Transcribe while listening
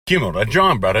Give me the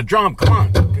drum, brother. Drum, come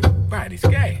on. Bro, these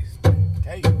guys.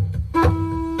 Okay. Coming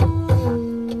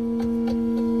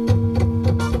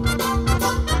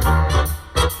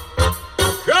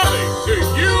to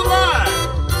you live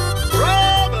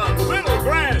from the Little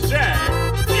Grass Shack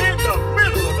in the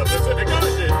middle of the Pacific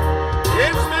Ocean.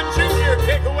 It's the Junior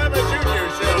Kikuema Jr.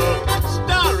 Show,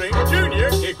 starring Junior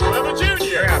Kikuema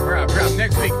Jr. Bro.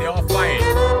 Next week, they all flying.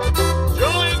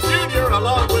 Join Junior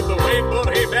along with the Wayne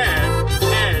Borhe Band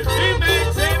as he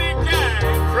makes any kind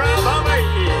from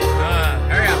Hawaii.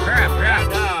 Hurry up. And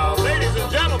now, ladies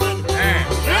and gentlemen, Hey.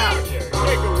 Junior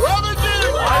Kikuema Jr.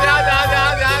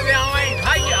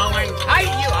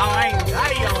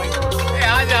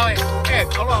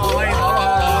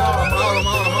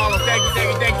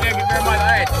 Thank you very much. All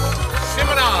right.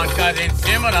 Simmer on, cousin.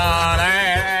 Simmer on. All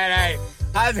right.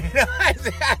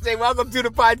 I say, welcome to the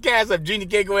podcast of Junior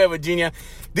Kikuema Jr.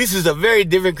 This is a very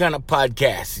different kind of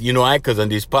podcast. You know why? Because on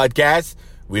this podcast,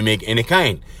 we make any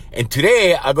kind. And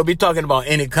today, I'm going to be talking about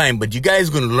any kind, but you guys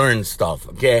going to learn stuff,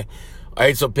 okay? All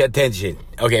right, so pay attention.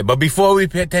 Okay, but before we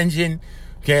pay attention,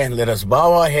 okay, let us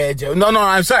bow our heads. No,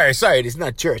 I'm sorry. It's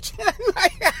not church.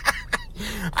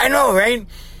 I know, right?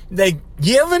 Like,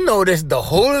 you ever notice the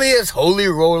holiest holy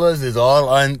rollers is all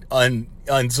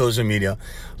on social media?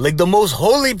 Like, the most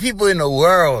holy people in the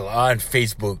world are on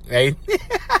Facebook, right?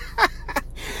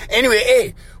 Anyway,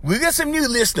 hey, we got some new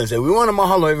listeners and we want to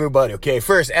mahalo everybody, okay?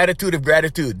 First, attitude of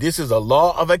gratitude. This is a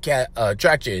law of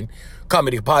attraction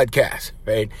comedy podcast,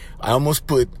 right? I almost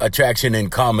put attraction and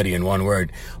comedy in one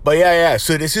word. But yeah.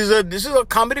 So this is a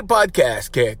comedy podcast,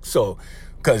 okay? So,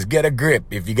 cause get a grip.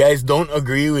 If you guys don't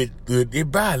agree with it,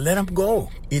 bro, let them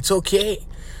go. It's okay,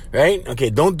 right? Okay,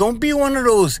 don't be one of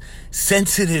those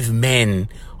sensitive men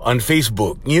on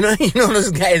Facebook. You know those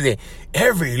guys that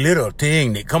every little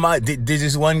thing they come out. There's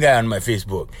this one guy on my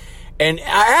Facebook, and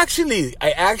I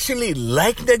actually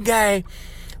like the guy,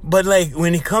 but like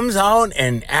when he comes out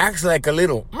and acts like a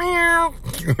little meow,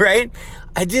 right?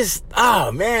 I just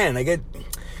I get.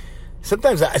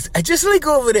 Sometimes I just like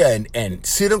go over there and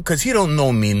sit him because he don't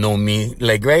know me,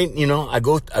 like, right? You know, I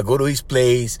go to his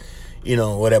place, you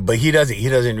know, whatever, but he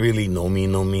doesn't really know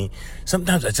me.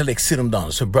 Sometimes I just like sit him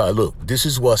down. So, bro, look, this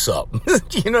is what's up.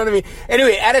 You know what I mean?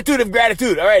 Anyway, attitude of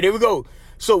gratitude. All right, here we go.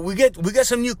 So we got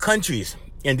some new countries,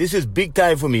 and this is big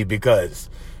time for me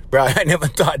because, bro, I never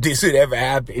thought this would ever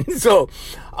happen. So,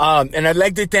 and I'd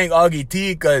like to thank Augie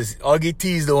T because Augie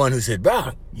T is the one who said,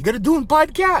 bro, you got to do a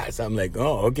podcast. I'm like,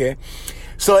 oh, okay.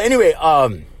 So anyway,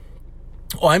 I'm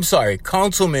sorry,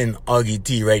 Councilman Augie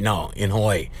T right now in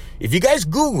Hawaii. If you guys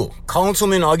Google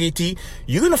Councilman Augie T,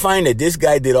 you're going to find that this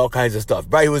guy did all kinds of stuff.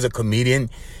 Bro, he was a comedian.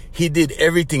 He did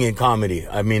everything in comedy.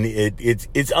 I mean,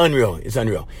 it's unreal. It's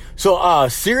unreal. So,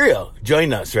 Syria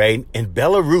joined us, right? And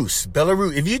Belarus.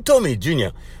 If you told me,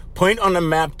 Junior, point on the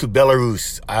map to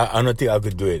Belarus, I don't think I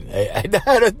could do it.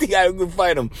 I don't think I could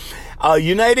find them.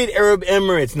 United Arab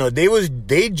Emirates, no,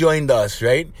 they joined us,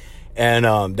 right? And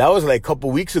that was like a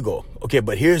couple weeks ago. Okay,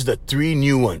 but here's the 3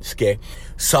 new ones, okay?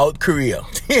 South Korea.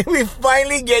 We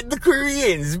finally get the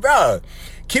Koreans, bro.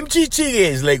 Kimchi jjigae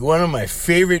is like one of my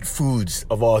favorite foods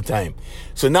of all time.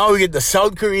 So now we get the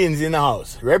South Koreans in the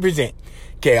house. Represent.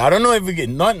 Okay, I don't know if we get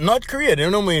North Korea. They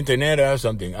don't know my internet or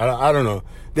something. I don't know.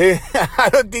 I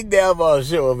don't think they have a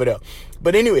show over there.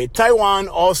 But anyway, Taiwan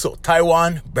also.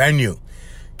 Taiwan, brand new.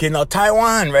 Okay, now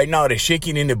Taiwan right now, they're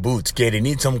shaking in the boots. Okay, they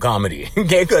need some comedy.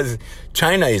 Okay, because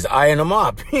China is eyeing them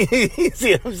up. You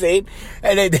see what I'm saying?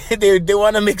 And they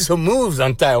want to make some moves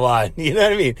on Taiwan. You know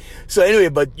what I mean? So anyway,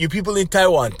 but you people in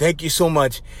Taiwan, thank you so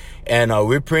much. And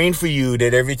we're praying for you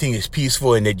that everything is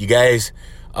peaceful and that you guys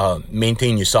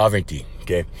maintain your sovereignty.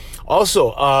 Okay.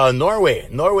 Also, Norway.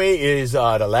 Norway is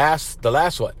the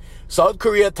last one. South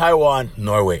Korea, Taiwan,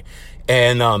 Norway.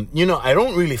 And I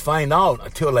don't really find out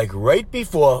until like right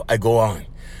before I go on.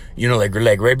 Like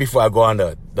right before I go on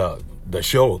the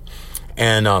show.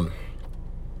 And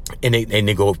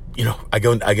they go, I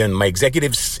go my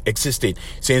executive assistant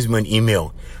sends me an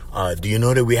email. Do you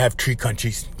know that we have 3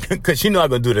 countries? Because I'm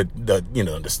gonna do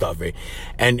the stuff, right?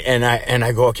 And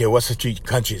I go, okay, what's the 3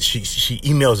 countries? She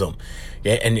emails them,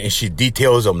 yeah, and she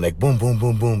details them like boom, boom,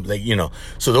 boom, boom, like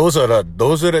So those are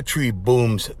the 3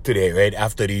 booms today, right?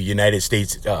 After the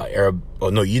United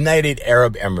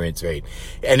Arab Emirates, right?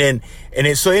 And then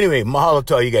so anyway, mahalo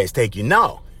to all you guys. Thank you.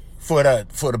 Now for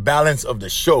the balance of the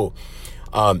show,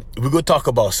 we're gonna talk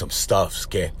about some stuff,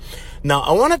 okay? Now,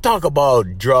 I want to talk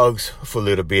about drugs for a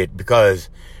little bit because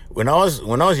when I was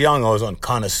young, I was on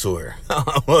connoisseur.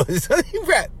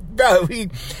 bro,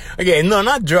 okay, no,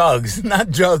 not drugs,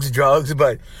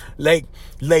 but like,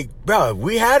 bro,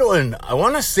 we had one. I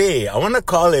want to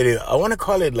call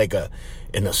it like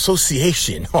an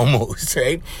association almost,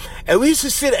 right? And we used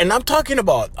to sit, and I'm talking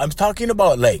about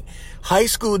like high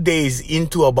school days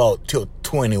into about till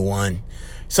 21,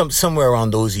 somewhere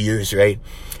around those years, right?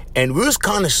 And we was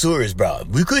connoisseurs, bro.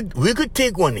 We could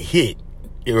take one hit,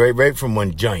 right from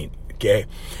one joint, okay?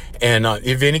 And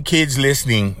if any kids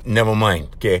listening, never mind,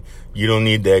 okay? You don't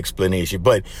need the explanation.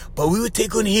 But we would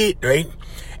take one hit, right?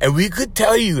 And we could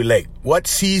tell you, like, what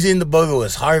season the bugger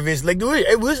was harvested. Like,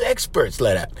 it was experts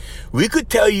like that. We could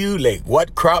tell you, like,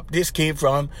 what crop this came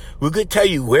from. We could tell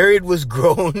you where it was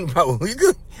grown.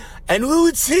 And we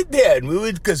would sit there, and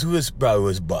because it was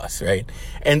boss, right?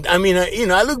 And, I mean,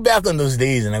 I look back on those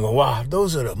days, and I go, wow,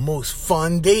 those are the most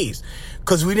fun days.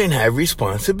 Because we didn't have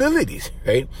responsibilities,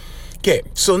 right? Okay,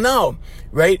 so now,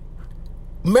 right,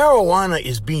 marijuana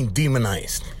is being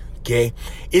demonized, okay?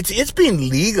 It's being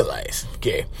legalized,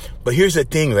 okay? But here's the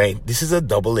thing, right? This is a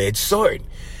double-edged sword.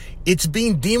 It's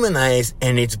being demonized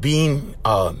and it's being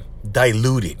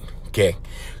diluted, okay?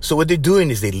 So what they're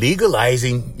doing is they're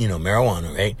legalizing,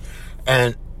 marijuana, right?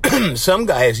 And some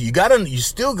guys, you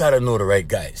still gotta know the right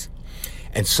guys.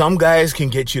 And some guys can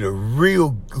get you the real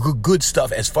good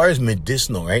stuff as far as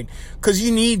medicinal, right? Because you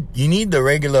need the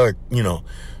regular,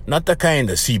 not the kind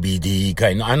of CBD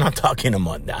kind. I'm not talking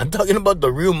about that. I'm talking about the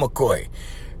real McCoy,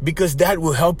 because that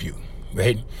will help you,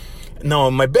 right? Now,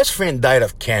 my best friend died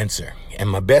of cancer, and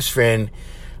my best friend,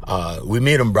 we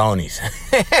made him brownies.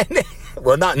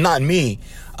 Well, not me,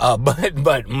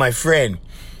 but my friend,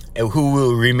 who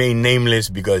will remain nameless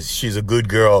because she's a good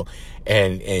girl.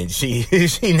 And she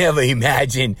never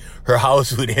imagined her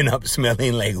house would end up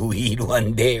smelling like weed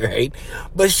one day, right?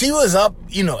 But she was up,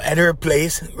 at her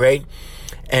place, right?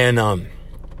 And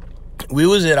we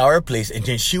was at our place, and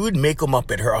then she would make them up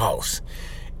at her house.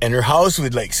 And her house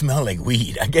would like smell like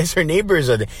weed. I guess her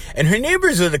neighbors are the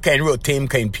kind of real tame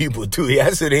kind people too. Yeah,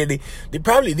 so they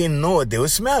probably didn't know what they were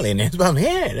smelling. And it's about,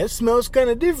 yeah, that smells kind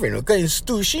of different. What kind of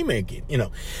stew she making,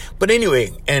 But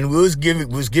anyway, and we was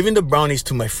giving the brownies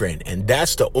to my friend, and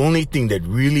that's the only thing that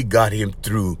really got him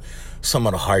through some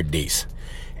of the hard days.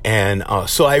 And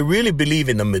so I really believe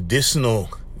in the medicinal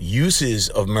uses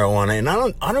of marijuana, and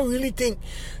I don't really think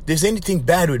there's anything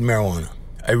bad with marijuana.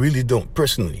 I really don't,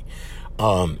 personally.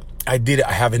 I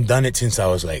haven't done it since I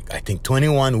was like, I think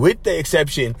 21, with the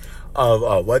exception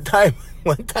of, one time,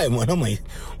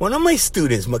 one of my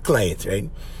students, my clients, right?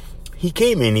 He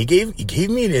came in, he gave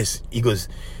me this. He goes,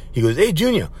 hey,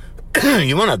 Junior,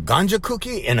 you want a ganja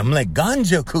cookie? And I'm like,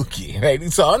 ganja cookie,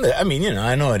 right? So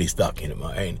I know what he's talking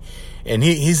about, right? And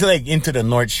he's like into the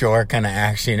North Shore kind of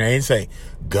action, right? It's like,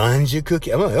 ganja cookie.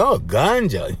 I'm like, oh,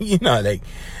 ganja, like.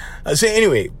 So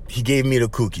anyway, he gave me the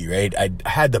cookie, right? I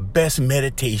had the best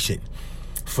meditation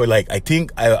for I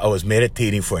think I was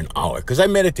meditating for an hour, because I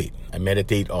meditate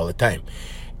all the time.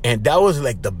 And that was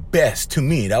like the best, to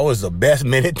me, that was the best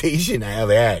meditation I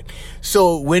ever had.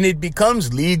 So when it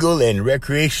becomes legal and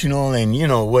recreational and,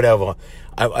 whatever,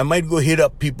 I might go hit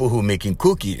up people who are making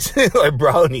cookies or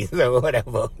brownies or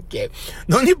whatever. Okay.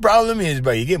 The only problem is,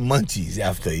 bro, you get munchies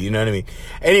after, you know what I mean?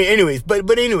 Anyways,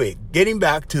 but anyway, getting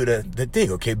back to the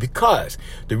thing, okay, because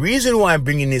the reason why I'm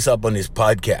bringing this up on this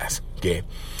podcast, okay,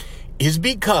 is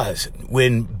because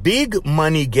when big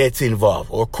money gets involved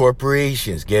or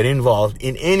corporations get involved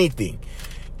in anything,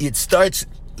 it starts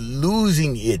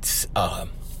losing its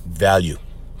value.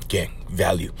 Okay,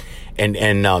 value. And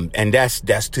that's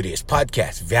today's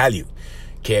podcast, value.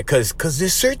 Okay, because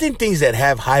there's certain things that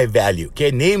have high value.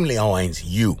 Okay, namely, Hawaiians,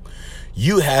 you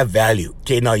have value.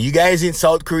 Okay, now you guys in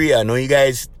South Korea, I know you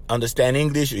guys understand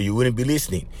English or you wouldn't be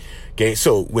listening. Okay,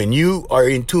 so when you are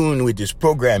in tune with this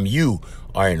program, you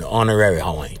are an honorary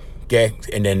Hawaiian. Okay,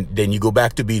 and then you go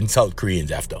back to being South Koreans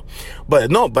after.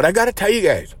 But I gotta tell you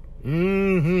guys.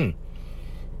 Now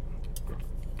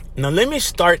let me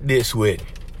start this with,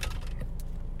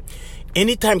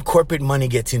 anytime corporate money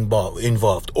gets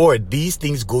involved, or these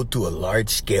things go to a large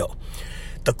scale,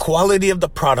 the quality of the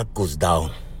product goes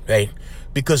down, right?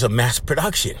 Because of mass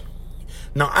production.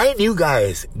 Now, I knew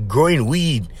guys growing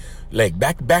weed, like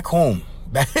back home.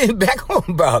 Back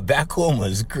home, bro. Back home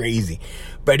was crazy.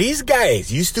 But these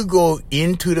guys used to go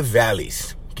into the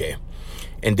valleys, okay?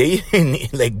 And they,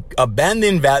 like,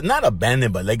 not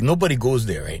abandoned, but like nobody goes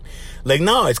there, right? Like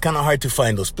now, it's kind of hard to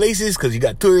find those places because you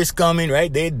got tourists coming,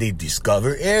 right? They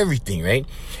discover everything, right?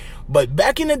 But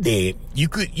back in the day, you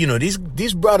could,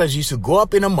 these brothers used to go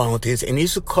up in the mountains and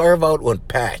used to carve out one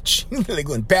patch, like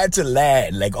one patch of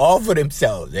land, like all for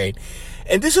themselves, right?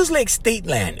 And this was like state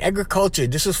land, agriculture.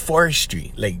 This was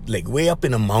forestry, like way up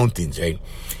in the mountains, right?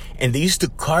 And they used to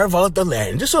carve out the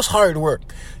land. This was hard work.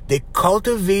 They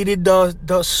cultivated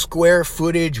the square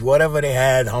footage, whatever they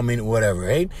had, how many, whatever,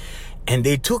 right? And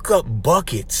they took up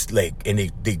buckets,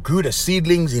 and they grew the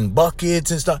seedlings in buckets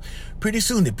and stuff. Pretty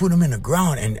soon they put them in the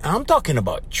ground. And I'm talking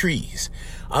about trees.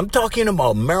 I'm talking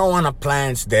about marijuana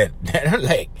plants that are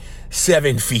like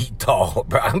 7 feet tall,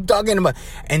 bro. I'm talking about,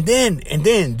 and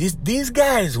then these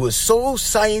guys were so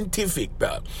scientific,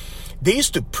 bro. They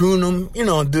used to prune them,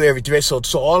 do everything, right? So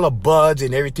all the buds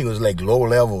and everything was like low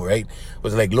level, right? It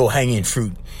was like low hanging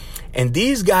fruit. And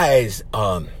these guys,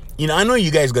 I know you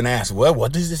guys gonna ask, well,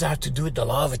 what does this have to do with the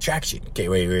law of attraction? Okay,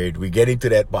 wait, we get into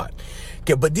that part.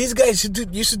 Okay, but these guys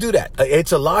used to do that.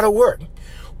 It's a lot of work.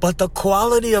 But the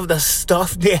quality of the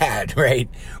stuff they had, right,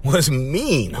 was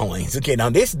mean, Hawaiians. Okay,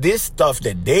 now this stuff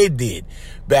that they did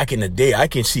back in the day, I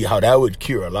can see how that would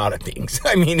cure a lot of things.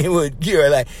 I mean, it would cure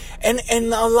and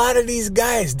a lot of these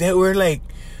guys that were like,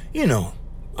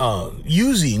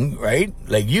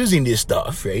 using this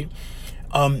stuff, right,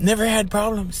 never had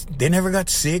problems. They never got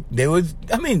sick. I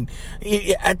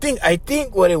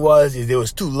think what it was is they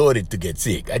was too loaded to get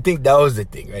sick. I think that was the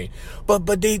thing, right?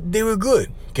 But they were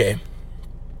good, okay?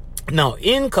 Now,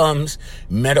 in comes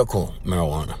medical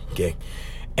marijuana, okay?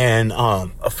 And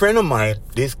a friend of mine,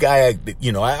 this guy,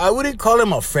 I wouldn't call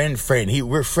him a friend.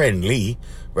 We're friendly,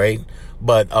 right?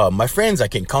 But my friends, I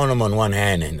can count them on one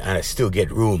hand, and I still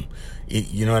get room.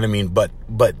 You know what I mean? But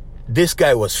this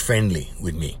guy was friendly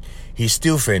with me. He's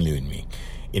still friendly with me.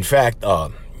 In fact,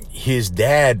 his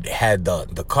dad had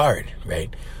the card,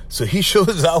 right? So he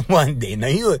shows up one day. Now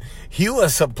he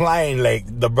was supplying like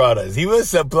the brothers. He was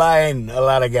supplying a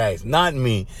lot of guys, not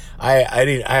me. I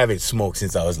haven't smoked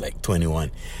since I was like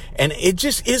 21, and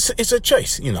it's a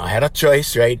choice. I had a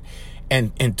choice, right?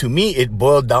 And to me, it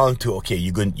boiled down to, okay,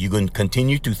 you're going to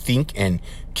continue to think and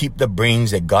keep the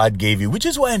brains that God gave you, which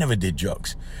is why I never did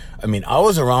drugs. I mean, I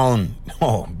was around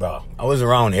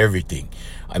everything.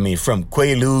 I mean, from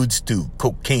Quaaludes to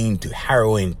cocaine to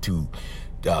heroin to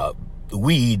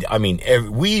weed. I mean,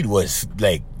 weed was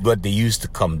like what they used to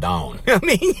come down. I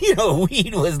mean,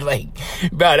 weed was like,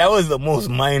 bro, that was the most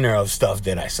minor of stuff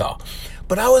that I saw.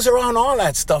 But I was around all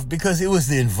that stuff because it was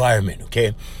the environment,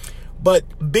 okay? But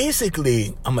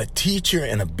basically, I'm a teacher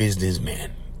and a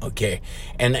businessman, okay?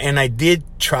 And I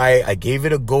gave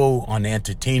it a go on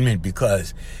entertainment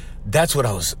because that's what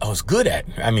I was good at.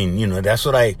 I mean, that's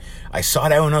what I saw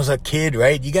that when I was a kid,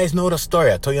 right? You guys know the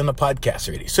story. I told you on the podcast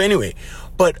already. So anyway,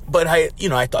 but I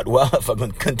thought, well, if I'm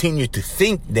going to continue to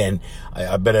think, then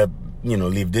I better,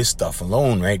 leave this stuff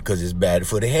alone, right? Because it's bad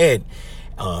for the head,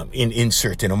 in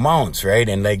certain amounts, right?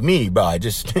 And like me, bro, I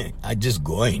just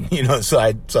going, so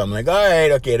I'm like, all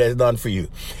right, okay, that's done for you.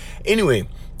 Anyway,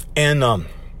 and,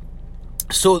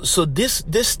 So this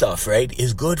stuff, right,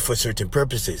 is good for certain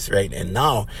purposes, right? And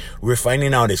now we're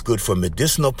finding out it's good for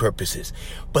medicinal purposes.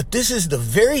 But this is the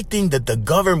very thing that the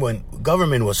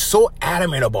government was so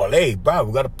adamant about. Hey, bro,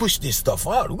 we got to push this stuff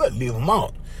out. We got to leave them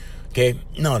out. Okay.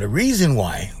 Now, the reason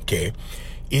why, okay,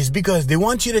 is because they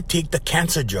want you to take the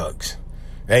cancer drugs,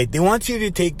 right? They want you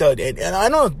to take and I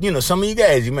know, some of you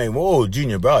guys, you might, whoa,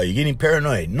 Junior, bro, you're getting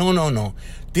paranoid. No.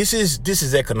 This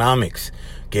is economics.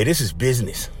 Okay. This is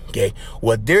business. Okay,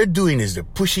 what they're doing is they're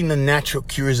pushing the natural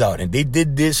cures out, and they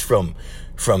did this from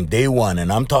day one.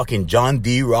 And I'm talking John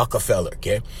D. Rockefeller.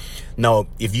 Okay, now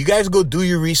if you guys go do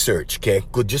your research, okay,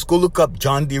 go look up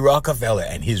John D. Rockefeller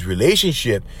and his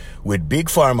relationship with Big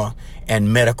Pharma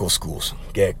and medical schools.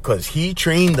 Okay, because he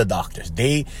trained the doctors.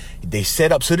 They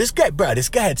set up. So this guy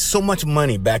had so much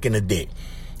money back in the day.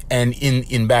 And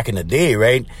in back in the day,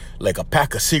 right, like a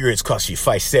pack of cigarettes cost you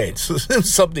 5 cents.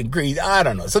 Something crazy. I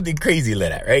don't know. Something crazy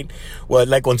like that, right? Well,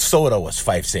 like when soda was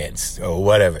 5 cents or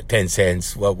whatever, 10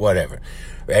 cents, whatever,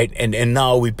 right? And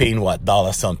now we paying what,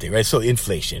 $1 something, right? So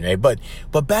inflation, right? But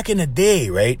back in the day,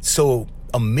 right? So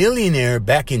a millionaire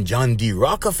back in John D.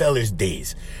 Rockefeller's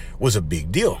days was a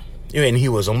big deal. And he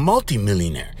was a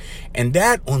multimillionaire. And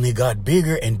that only got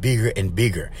bigger and bigger and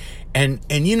bigger. And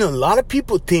a lot of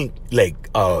people think like,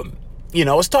 I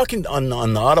was talking on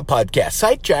the other podcast,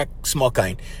 Sidetrack, Small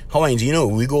Kind, Hawaiians,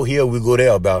 we go here, we go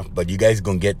there, but you guys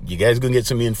gonna get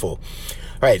some info. All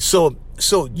right. So,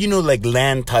 like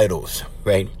land titles,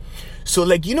 right? So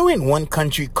like, when one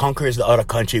country conquers the other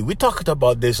country, we talked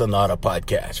about this on the other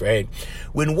podcast, right?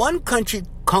 When one country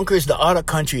conquers the other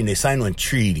country and they sign one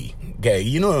treaty, okay,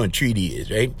 you know what a treaty is,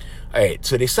 right? All right.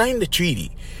 So they signed the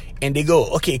treaty. And they go,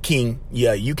 okay, king,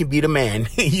 yeah, you can be the man.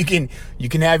 you can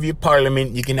have your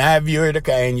parliament, you can have your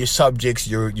subjects,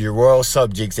 your royal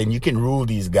subjects, and you can rule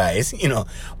these guys,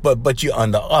 but you're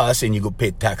under us and you go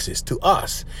pay taxes to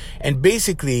us. And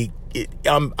basically,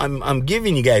 I'm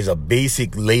giving you guys a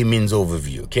basic layman's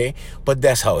overview, okay? But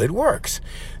that's how it works.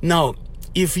 Now,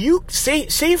 if you say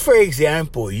for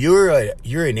example, you're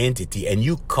an entity and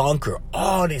you conquer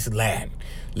all this land.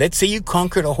 Let's say you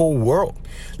conquer the whole world.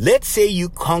 Let's say you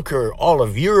conquer all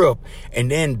of Europe,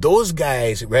 and then those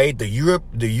guys, right, the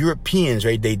Europeans,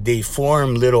 right, they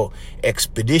form little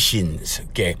expeditions,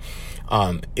 okay?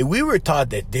 We were taught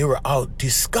that they were out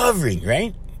discovering,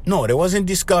 right? No, there wasn't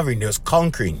discovering, there was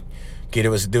conquering. Okay,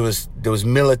 there was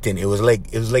militant. It was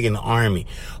like an army.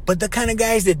 But the kind of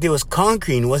guys that they was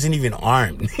conquering wasn't even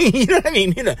armed. You know what I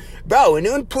mean? Bro, when they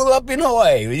would pull up in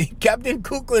Hawaii, Captain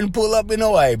Cook would pull up in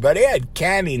Hawaii, bro, they had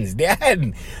cannons, they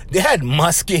had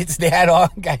muskets, they had all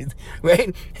kinds,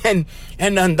 right? And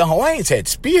the Hawaiians had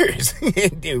spears.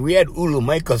 We had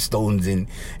ulumaika stones, and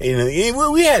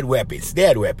we had weapons. They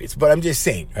had weapons. But I'm just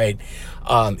saying, right?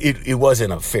 It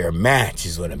wasn't a fair match,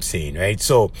 is what I'm saying, right?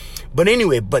 So, but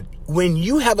anyway, but when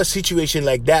you have a situation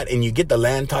like that and you get the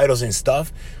land titles and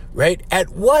stuff, right? At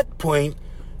what point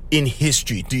in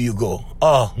history do you go,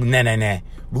 oh, nah,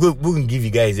 we're gonna give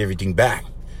you guys everything back?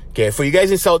 Okay, for you guys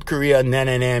in South Korea,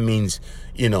 nah means,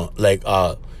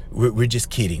 we're just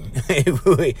kidding.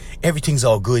 Everything's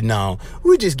all good now.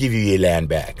 We'll just give you your land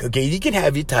back. Okay, you can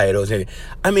have your titles.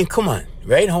 I mean, come on,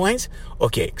 right, Hawaiians?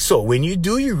 Okay, so when you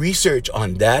do your research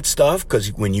on that stuff,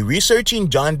 because when you're researching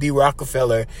John D.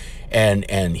 Rockefeller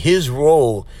and his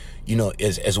role,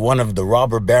 as one of the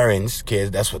robber barons, okay,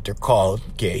 that's what they're called.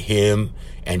 Okay, him,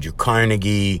 Andrew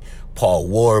Carnegie, Paul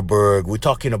Warburg. We're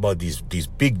talking about these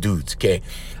big dudes. Okay.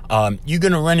 You're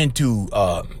going to run into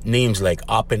names like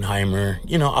Oppenheimer,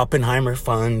 Oppenheimer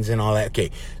funds and all that.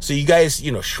 Okay. So you guys,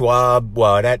 Schwab,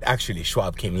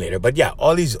 Schwab came later, but yeah,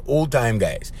 all these old time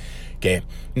guys. Okay.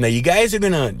 Now you guys are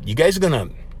going to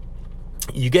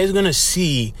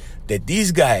see that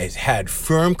these guys had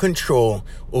firm control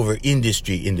over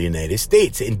industry in the United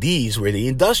States, and these were the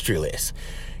industrialists.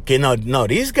 Okay. Now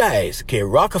these guys, okay,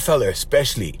 Rockefeller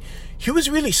especially, he was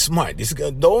really smart.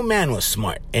 The old man was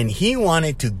smart, and he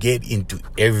wanted to get into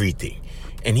everything,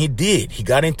 and he did. He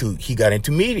got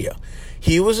into media.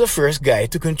 He was the first guy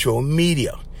to control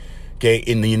media, okay,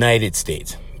 in the United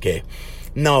States. Okay,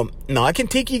 now I can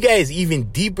take you guys even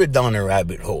deeper down a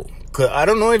rabbit hole, because I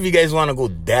don't know if you guys want to go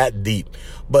that deep,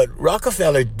 but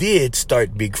Rockefeller did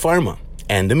start Big Pharma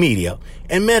and the media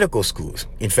and medical schools.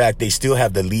 In fact, they still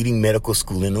have the leading medical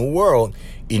school in the world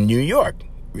in New York.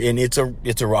 And it's a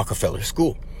Rockefeller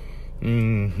school.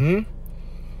 Now,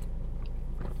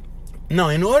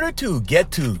 in order to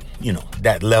get to,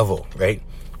 that level, right,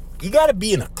 you got to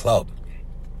be in a club.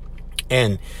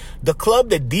 And the club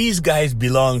that these guys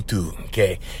belong to,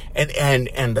 okay, and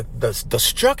the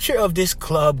structure of this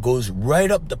club goes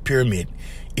right up the pyramid,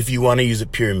 if you want to use a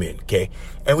pyramid, okay?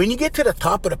 And when you get to the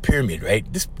top of the pyramid, right,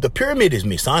 the pyramid is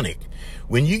Masonic.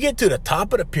 When you get to the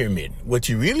top of the pyramid, what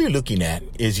you're really looking at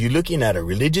is you're looking at a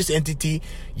religious entity,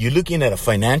 you're looking at a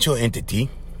financial entity,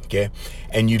 okay,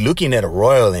 and you're looking at a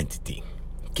royal entity,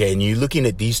 okay, and you're looking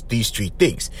at these three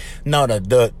things. Now,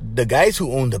 the guys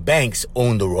who own the banks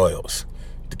own the royals,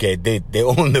 okay, they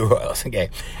own the royals, okay,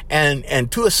 and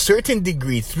to a certain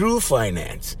degree through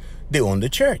finance, they own the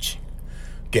church,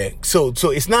 okay. So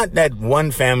it's not that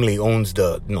one family owns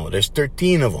there's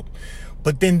 13 of them.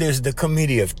 But then there's the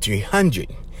Committee of 300.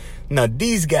 Now,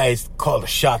 these guys call the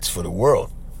shots for the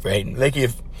world, right? Like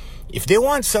if they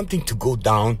want something to go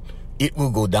down, it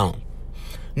will go down.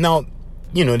 Now,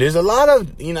 there's a lot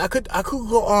of, I could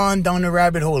go on down the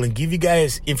rabbit hole and give you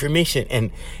guys information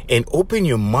and open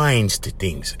your minds to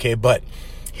things, okay? But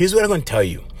here's what I'm going to tell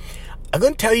you. I'm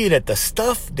going to tell you that the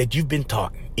stuff that you've been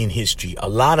taught in history, a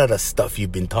lot of the stuff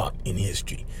you've been taught in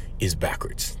history is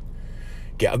backwards.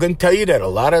 Okay, I'm going to tell you that a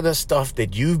lot of the stuff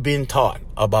that you've been taught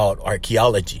about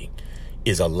archaeology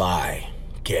is a lie.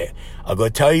 Okay, I'm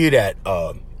going to tell you that.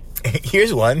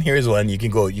 Here's one. You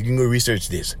can go research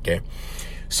this. Okay,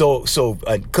 so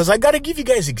because I got to give you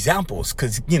guys examples,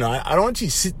 because I don't want you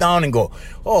to sit down and go,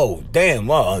 oh damn,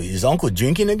 well, is Uncle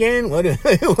drinking again? What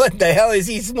the hell is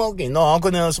he smoking? No,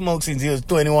 Uncle never smoked since he was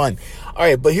 21. All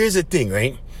right, but here's the thing,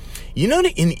 right?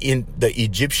 In the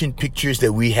Egyptian pictures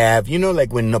that we have,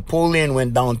 like when Napoleon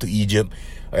went down to Egypt,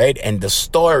 right? And the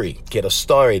story,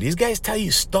 these guys tell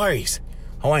you stories.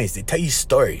 Hawaiians, they tell you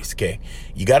stories, okay?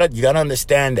 You gotta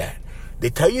understand that.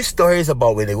 They tell you stories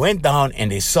about when they went down and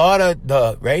they saw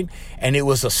the right? And it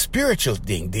was a spiritual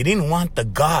thing. They didn't want the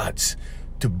gods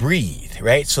to breathe,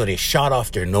 right? So they shot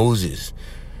off their noses.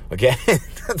 Okay?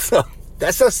 So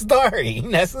that's a story.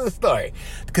 That's a story.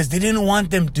 Because they didn't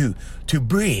want them to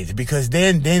breathe, because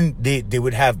then they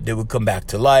would come back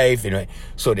to life, you know.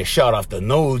 So they shot off the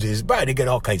noses. But they get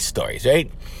all kinds of stories, right?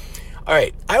 All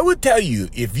right. I would tell you,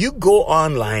 if you go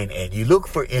online and you look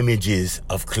for images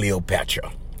of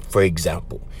Cleopatra, for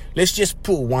example, let's just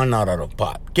pull one out of the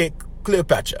pot. Okay?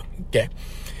 Cleopatra. Okay?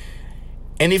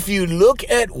 And if you look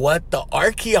at what the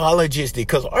archaeologists,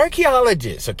 because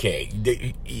archaeologists, okay,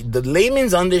 the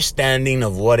layman's understanding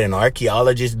of what an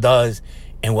archaeologist does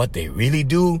and what they really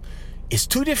do is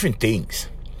two different things.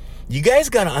 You guys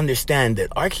got to understand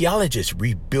that archaeologists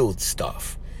rebuild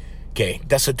stuff. Okay,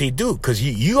 that's what they do. Because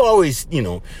you always, you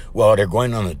know, well, they're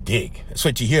going on a dig. That's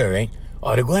what you hear, right?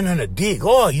 Oh, they're going on a dig.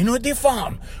 Oh, you know what they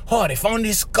found? Oh, they found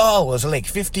this skull was like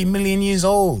 50 million years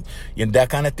old. You know, that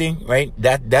kind of thing, right?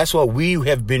 That's what we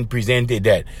have been presented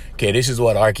that, okay, this is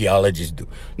what archaeologists do.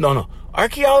 No.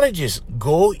 Archaeologists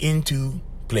go into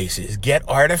places, get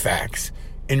artifacts,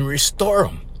 and restore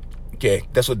them. Okay,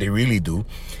 that's what they really do.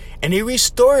 And they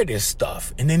restore this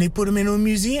stuff, and then they put them in a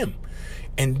museum.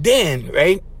 And then,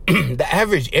 right, the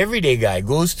average everyday guy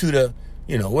goes to the,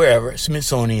 you know, wherever,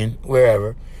 Smithsonian,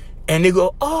 wherever, and they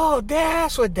go, oh,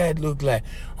 that's what that looked like.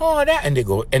 Oh, that. And they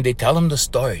go, and they tell them the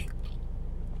story.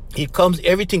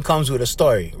 Everything comes with a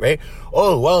story, right?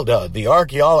 Oh, well,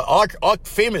 the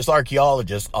famous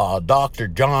archaeologist, Dr.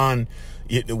 John,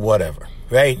 whatever,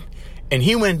 right? And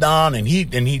he went down and he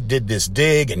did this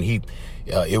dig, and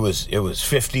it was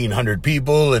 1,500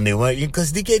 people, and they went,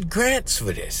 because they get grants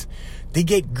for this. They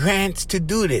get grants to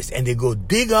do this, and they go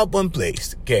dig up one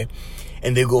place, okay?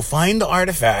 And they go find the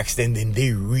artifacts, and then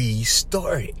they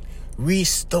restore it.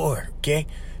 Okay?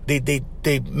 They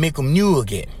make them new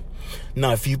again.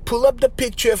 Now, if you pull up the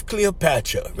picture of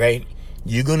Cleopatra, right,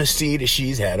 you're going to see that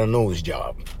she's had a nose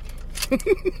job.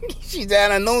 She's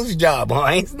had a nose job,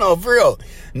 huh? No, for real.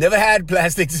 Never had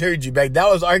plastic surgery back. That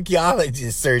was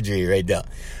archaeologist surgery right there.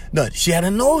 No, she had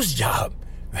a nose job,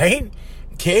 right?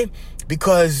 Okay?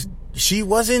 Because she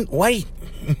wasn't white.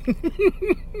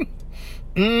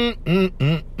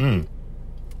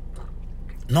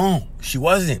 No, she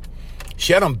wasn't.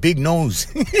 She had a big nose.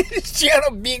 She had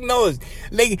a big nose.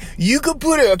 Like, you could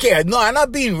put her, okay, no, I'm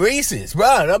not being racist, bro.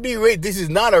 I'm not being racist. This is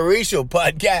not a racial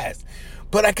podcast.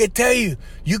 But I could tell you,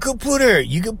 you could put her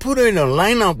in a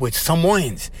lineup with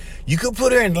Samoans. You could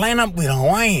put her in lineup with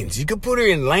Hawaiians. You could put her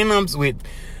in lineups with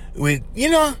you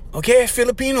know, okay,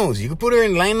 Filipinos. You could put her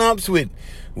in lineups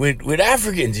with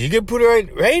Africans. You could put her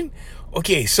in, right?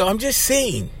 Okay, so I'm just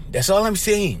saying, that's all I'm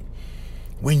saying.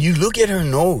 When you look at her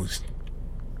nose,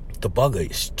 the bugger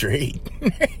is straight.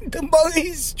 The bugger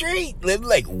is straight.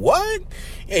 Like, what?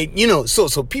 And, you know,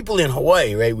 so people in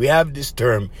Hawaii, right, we have this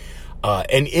term,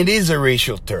 and it is a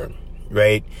racial term,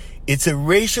 right? It's a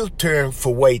racial term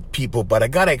for white people, but I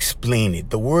gotta explain it.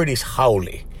 The word is haole.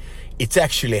 It's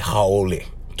actually haole,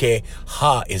 okay?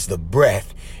 Ha is the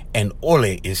breath, and ole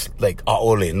is like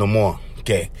aole, no more,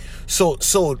 okay? So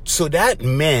that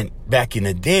meant back in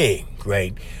the day,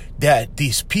 right, that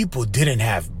these people didn't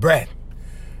have breath.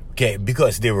 Okay,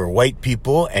 because they were white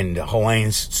people and the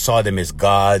Hawaiians saw them as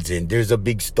gods, and there's a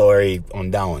big story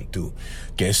on that one too.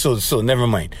 Okay, so never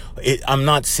mind. I'm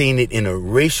not saying it in a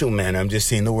racial manner. I'm just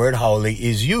saying the word haole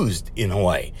is used in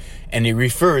Hawaii, and it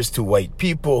refers to white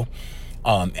people.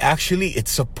 Actually,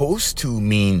 it's supposed to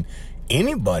mean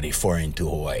anybody foreign to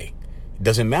Hawaii. It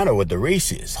doesn't matter what the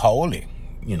race is. Haole.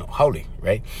 You know, haole,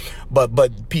 right?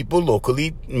 But people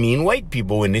locally mean white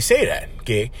people when they say that,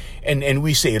 okay? And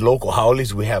we say local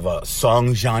haules. We have a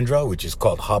song genre, which is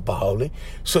called hapa haole.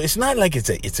 So it's not like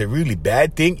it's a really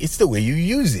bad thing. It's the way you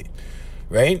use it,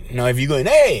 right? Now, if you're going,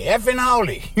 hey, effing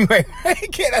haole, right?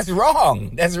 Okay, that's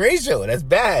wrong. That's racial. That's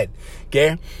bad,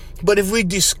 okay? But if we're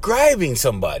describing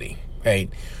somebody, right?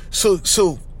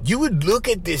 So you would look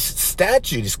at this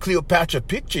statue, this Cleopatra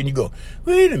picture, and you go,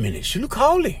 wait a minute, she look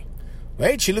haole.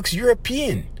 Right? She looks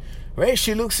European, right?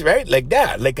 She looks, right, like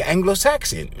that, like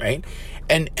Anglo-Saxon, right?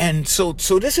 And so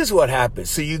this is what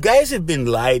happens. So you guys have been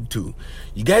lied to.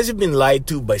 You guys have been lied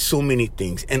to by so many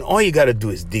things. And all you got to do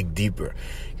is dig deeper.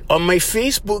 On my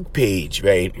Facebook page,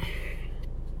 right,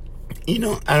 you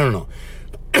know, I don't know.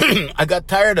 I got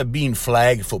tired of being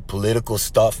flagged for political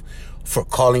stuff, for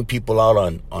calling people out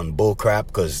on bull crap,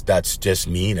 because that's just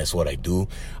me. That's what I do.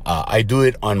 I do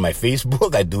it on my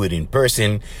Facebook. I do it in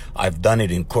person. I've done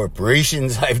it in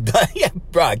corporations. I've done, yeah,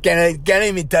 bro, can't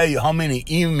even tell you how many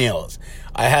emails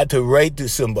I had to write to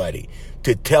somebody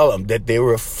to tell them that they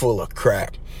were full of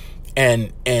crap.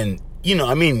 And you know,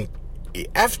 I mean,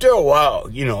 after a while,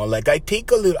 you know, like I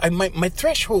take a little, my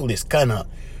threshold is kind of,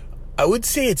 I would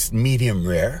say it's medium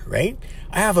rare, right?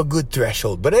 I have a good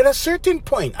threshold, but at a certain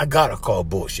point, I gotta call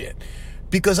bullshit.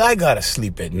 Because I gotta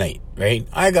sleep at night, right?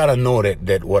 I gotta know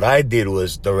that what I did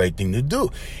was the right thing to do.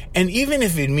 And even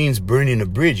if it means burning a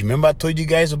bridge, remember I told you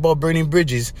guys about burning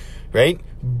bridges, right?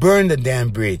 Burn the damn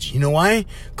bridge. You know why?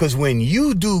 Because when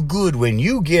you do good, when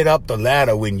you get up the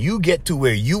ladder, when you get to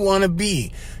where you want to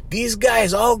be, these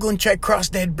guys all gonna try to cross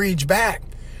that bridge back.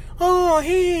 Oh,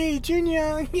 hey,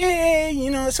 Junior,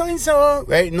 yay, so-and-so,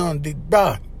 right? No,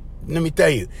 bruh, let me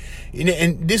tell you.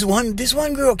 And this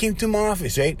one girl came to my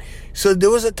office, right? So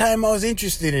there was a time I was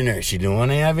interested in her. She didn't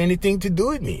want to have anything to do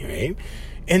with me, right?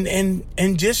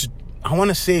 And just, I want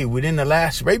to say within the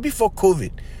last, right before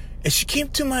COVID, and she came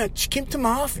to my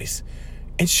office,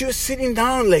 and she was sitting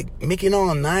down, like, making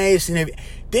all nice and everything.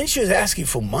 Then she was asking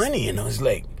for money, and I was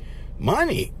like,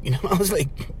 money? I was like,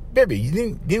 baby, you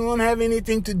didn't want to have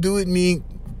anything to do with me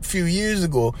a few years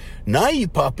ago. Now you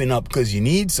popping up because you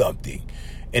need something.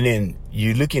 And then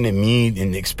you're looking at me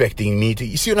and expecting me to,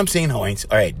 you see what I'm saying, Hawaiians?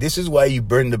 All right, this is why you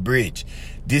burn the bridge.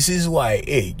 This is why,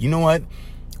 hey, you know what?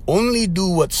 Only do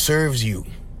what serves you,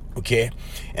 okay?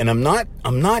 And I'm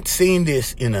not saying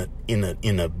this in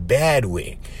a bad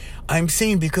way. I'm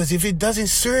saying because if it doesn't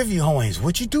serve you, Hawaiians,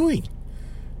 what you doing?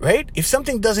 Right? If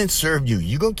something doesn't serve you,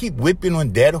 you're going to keep whipping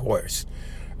on dead horse,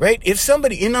 right? If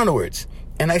somebody, in other words,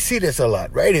 and I see this a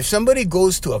lot, right? If somebody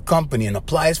goes to a company and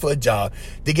applies for a job,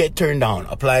 they get turned down.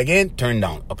 Apply again, turned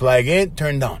down. Apply again,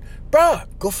 turned down. Bruh,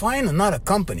 go find another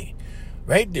company,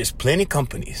 right? There's plenty of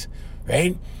companies,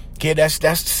 right? Okay, that's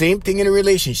the same thing in a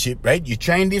relationship, right? You're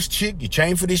trying this chick, you're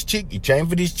trying for this chick, you're trying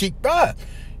for this chick. Bruh,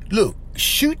 look,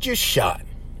 shoot your shot,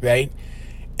 right?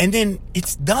 And then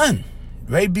it's done,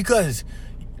 right? Because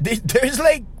there's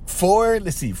like 4,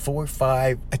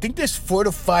 5, I think there's 4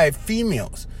 to 5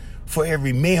 females for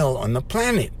every male on the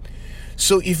planet.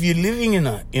 So if you're living in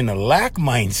a lack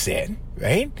mindset,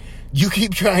 right? You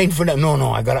keep trying for that. No,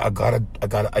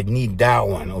 I need that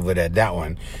one over there, that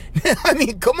one. I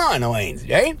mean, come on, Hawaiians,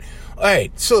 right? All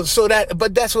right. So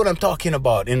but that's what I'm talking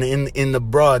about in the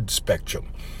broad spectrum.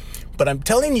 But I'm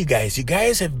telling you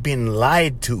guys have been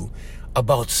lied to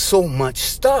about so much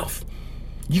stuff.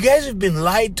 You guys have been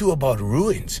lied to about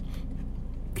ruins.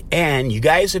 And you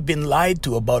guys have been lied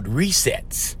to about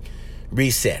resets,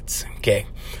 okay?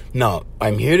 Now,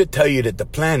 I'm here to tell you that the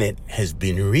planet has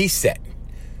been reset,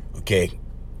 okay,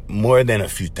 more than a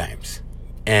few times.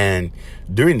 And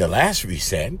during the last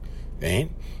reset, right?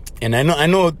 And I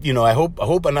know, I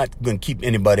hope I'm not going to keep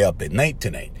anybody up at night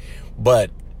tonight.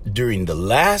 But during the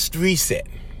last reset,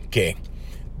 okay,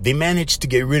 they managed to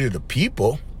get rid of the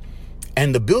people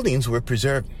and the buildings were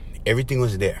preserved. Everything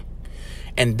was there.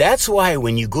 And that's why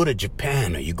when you go to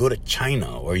Japan or you go to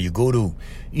China or you go to,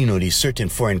 these certain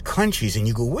foreign countries and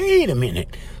you go, wait a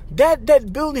minute,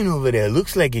 that building over there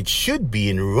looks like it should be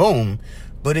in Rome,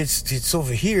 but it's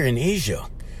over here in Asia.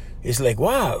 It's like,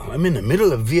 wow, I'm in the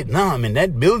middle of Vietnam and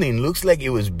that building looks like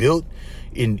it was built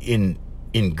in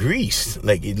Greece.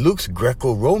 Like it looks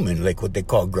Greco-Roman, like what they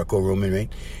call Greco-Roman,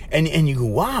 right? And you go,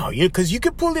 wow, because you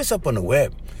could pull this up on the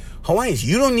web. Hawaiians,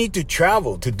 you don't need to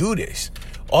travel to do this.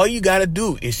 All you got to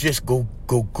do is just go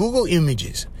Google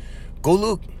images. Go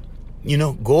look,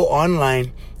 go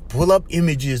online, pull up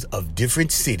images of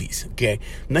different cities, okay?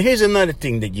 Now, here's another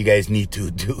thing that you guys need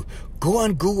to do. Go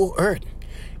on Google Earth.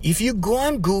 If you go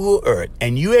on Google Earth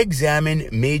and you examine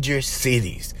major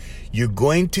cities, you're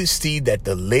going to see that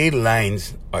the ley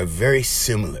lines are very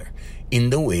similar in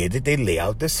the way that they lay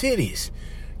out the cities.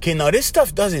 Okay, now this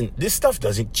stuff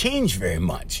doesn't change very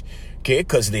much. Okay,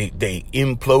 because they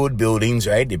implode buildings,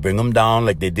 right? They bring them down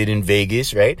like they did in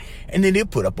Vegas, right? And then they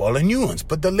put up all the new ones.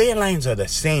 But the ley lines are the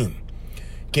same.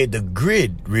 Okay, the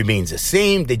grid remains the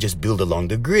same. They just build along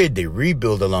the grid. They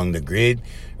rebuild along the grid,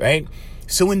 right?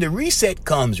 So when the reset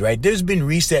comes, right, there's been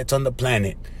resets on the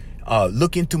planet.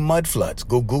 Look into mud floods.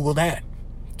 Go Google that.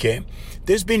 Okay?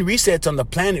 There's been resets on the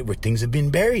planet where things have been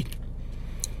buried.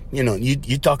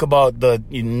 You talk about the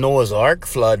Noah's Ark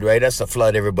flood, right? That's a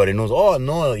flood everybody knows. Oh,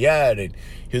 Noah, yeah,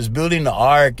 he was building the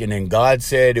ark, and then God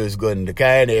said it was going to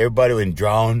kind of everybody would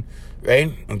drown,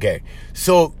 right? Okay,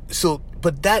 so,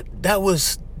 but that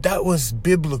was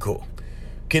biblical.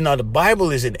 Okay, now the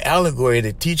Bible is an allegory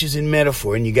that teaches in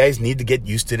metaphor, and you guys need to get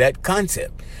used to that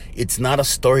concept. It's not a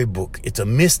storybook. It's a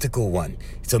mystical one.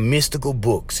 It's a mystical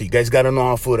book. So you guys got to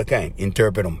know how to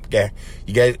interpret them, okay?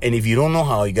 You guys, and if you don't know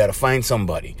how, you got to find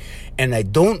somebody. And I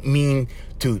don't mean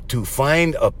to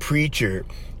find a preacher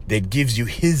that gives you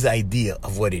his idea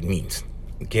of what it means,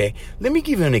 okay? Let me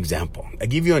give you an example. I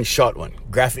give you a short one,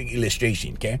 graphic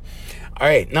illustration, okay? All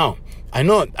right, now, I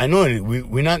know,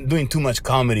 we're not doing too much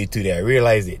comedy today. I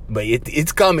realize it, but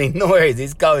it's coming. No worries,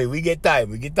 it's coming. We get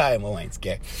time, Hawaiians,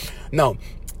 okay? Now,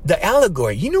 the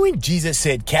allegory, you know when Jesus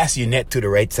said, cast your net to the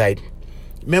right side?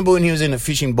 Remember when he was in a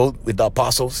fishing boat with the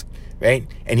apostles, right?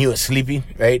 And he was sleeping,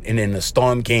 right? And then the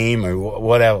storm came or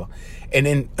whatever. And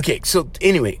then, okay, so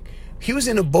anyway, he was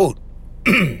in a boat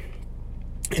and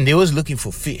they was looking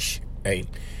for fish, right?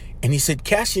 And he said,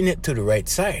 cast your net to the right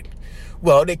side.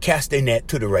 Well, they cast their net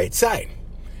to the right side.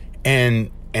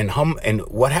 And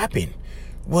what happened?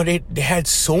 Well, they had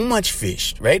so much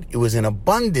fish, right? It was an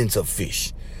abundance of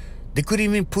fish. They couldn't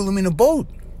even pull them in a boat.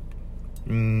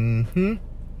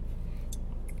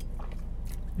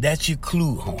 That's your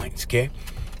clue, Hawaiians, okay?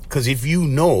 Because if you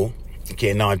know,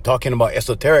 okay, now I'm talking about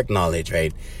esoteric knowledge,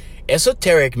 right?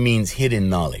 Esoteric means hidden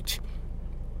knowledge.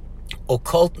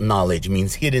 Occult knowledge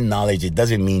means hidden knowledge. It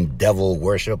doesn't mean devil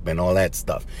worship and all that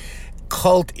stuff.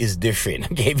 Cult is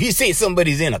different. Okay, if you say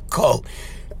somebody's in a cult,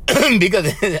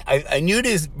 because I knew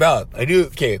this, bro. I knew.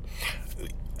 Okay,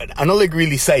 I don't like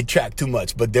really sidetrack too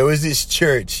much, but there was this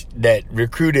church that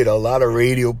recruited a lot of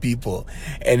radio people,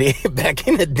 and back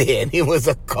in the day, and it was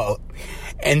a cult.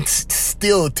 And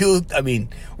still,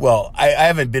 I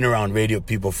haven't been around radio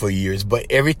people for years, but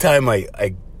every time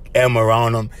I am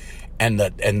around them, and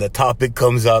the topic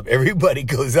comes up, everybody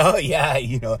goes, oh yeah,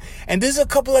 and there's a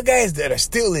couple of guys that are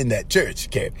still in that church,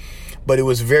 okay, but it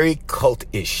was very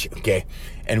cult-ish, okay,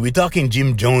 and we're talking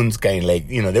Jim Jones kind of like,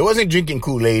 they wasn't drinking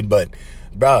Kool-Aid, but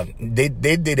bro, they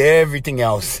did everything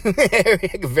else,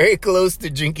 very close to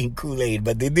drinking Kool-Aid,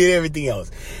 but they did everything else.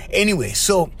 Anyway,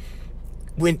 so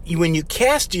when you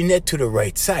cast your net to the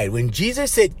right side, when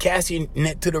Jesus said cast your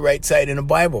net to the right side in the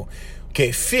Bible,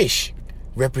 okay, fish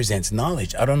represents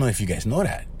knowledge. I don't know if you guys know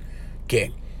that.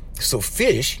 Okay, so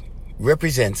fish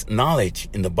represents knowledge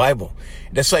in the Bible.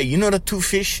 That's why, the two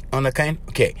fish on the kind?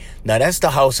 Okay, now that's the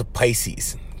house of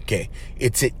Pisces. Okay,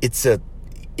 it's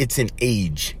an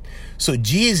age. So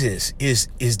Jesus is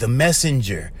the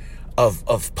messenger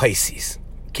of Pisces.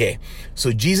 Okay,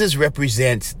 so Jesus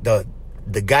represents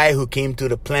the guy who came to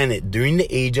the planet during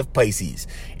the age of Pisces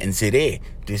and said, hey,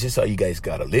 this is how you guys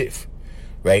gotta live.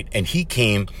 Right? And he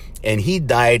came and he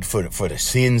died for the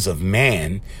sins of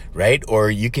man, right? Or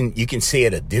you can say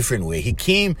it a different way. He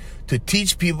came to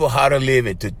teach people how to live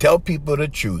and to tell people the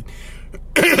truth.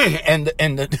 and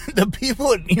the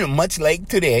people, much like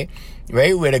today,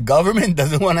 right, where the government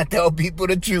doesn't want to tell people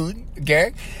the truth,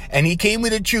 okay? And he came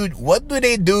with the truth. What do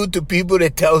they do to people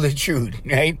that tell the truth,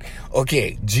 right?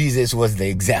 Okay, Jesus was the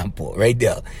example right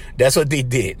there. That's what they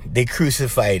did. They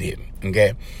crucified him,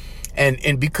 okay?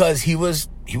 And because he was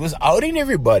outing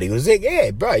everybody. He was like,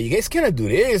 hey, bro, you guys cannot do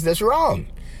this. That's wrong,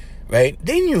 right?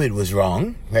 They knew it was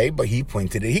wrong, right? But he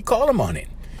pointed it. He called them on it.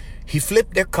 He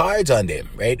flipped their cards on them,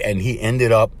 right? And he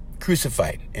ended up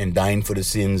crucified and dying for the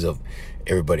sins of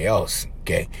everybody else,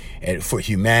 okay? And for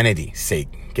humanity's sake,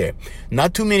 okay?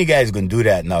 Not too many guys going to do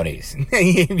that nowadays.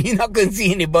 You're not going to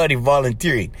see anybody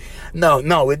volunteering.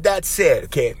 No, with that said,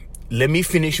 okay, let me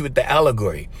finish with the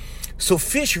allegory. So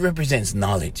fish represents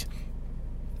knowledge.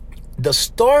 The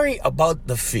story about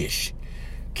the fish,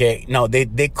 okay, now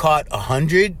they caught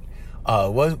 100,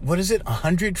 what is it,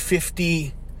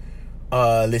 150,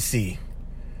 let's see,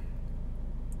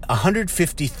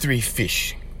 153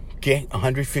 fish, okay,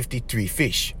 153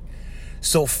 fish.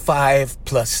 So 5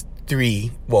 plus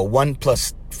 3, 1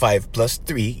 plus 5 plus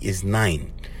 3 is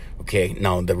 9, okay.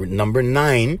 Now the number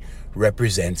 9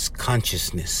 represents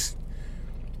consciousness.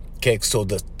 Okay, so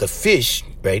the fish,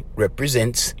 right,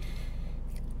 represents,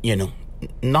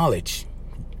 knowledge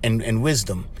and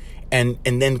wisdom and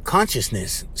then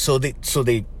consciousness. So they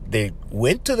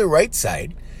went to the right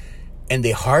side and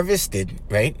they harvested,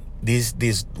 right, these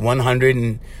 100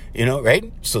 and,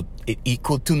 right? So it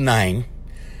equaled to 9.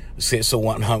 So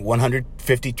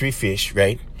 153 fish,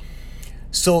 right?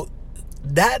 So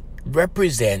that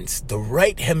represents the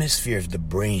right hemisphere of the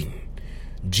brain.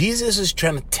 Jesus is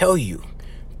trying to tell you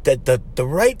that the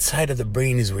right side of the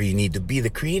brain is where you need to be.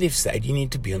 The creative side, you need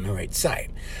to be on the right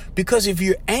side. Because if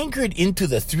you're anchored into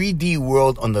the 3D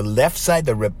world on the left side,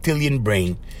 the reptilian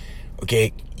brain,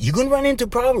 okay, you're going to run into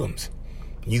problems.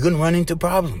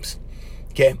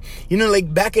 Okay?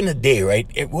 Like back in the day, right?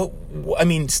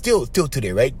 Still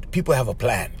today, right? People have a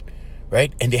plan,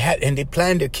 right? And they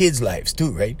plan their kids' lives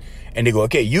too, right? And they go,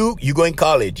 okay, you go in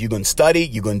college, you're going to study,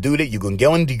 you're going to do that, you're going to get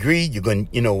one degree, you're going,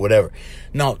 whatever.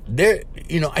 Now,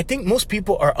 I think most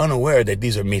people are unaware that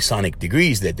these are Masonic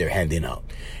degrees that they're handing out.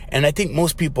 And I think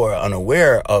most people are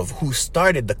unaware of who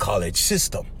started the college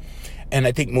system. And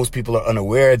I think most people are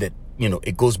unaware that,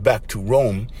 it goes back to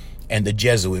Rome and the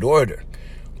Jesuit order.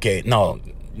 Okay, now,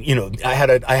 I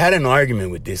had an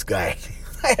argument with this guy.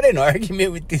 I had an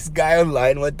argument with this guy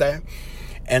online one time,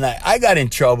 and I got in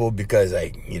trouble because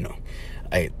I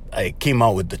came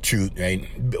out with the truth, right?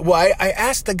 Well, I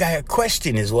asked the guy a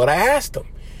question is what I asked him.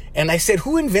 And I said,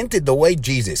 who invented the white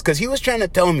Jesus? Because he was trying to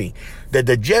tell me that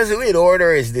the Jesuit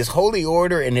order is this holy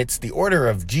order and it's the order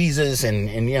of Jesus. And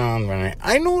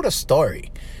I know the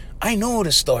story.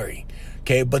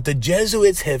 Okay, but the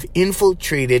Jesuits have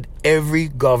infiltrated every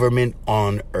government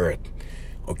on earth.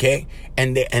 Okay,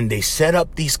 and they set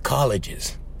up these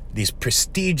colleges, these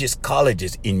prestigious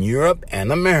colleges in Europe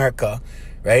and America,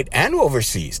 right, and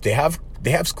overseas. They have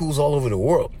schools all over the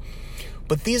world.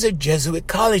 But these are Jesuit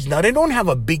college. Now, they don't have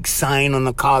a big sign on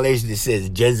the college that says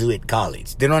Jesuit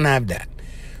College. They don't have that.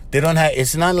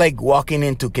 It's not like walking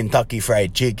into Kentucky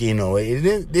Fried Chicken or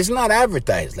it's not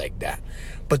advertised like that.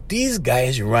 But these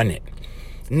guys run it.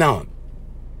 Now,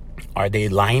 are they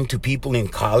lying to people in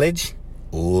college?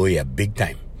 Oh, yeah, big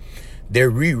time. They're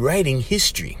rewriting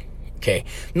history. Okay.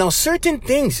 Now, certain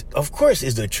things, of course,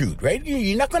 is the truth, right?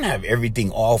 You're not going to have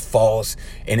everything all false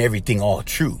and everything all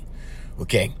true.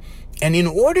 Okay. And in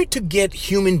order to get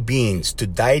human beings to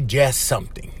digest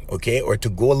something, okay, or to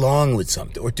go along with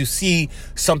something, or to see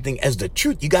something as the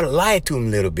truth, you got to lie to them a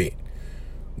little bit.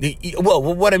 Well,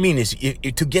 what I mean is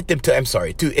to get them to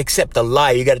accept a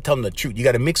lie, you got to tell them the truth. You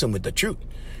got to mix them with the truth.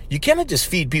 You cannot just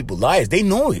feed people lies. They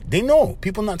know it. They know.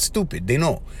 People not stupid. They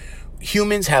know.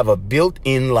 Humans have a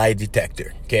built-in lie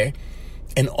detector, okay?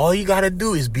 And all you got to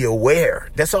do is be aware.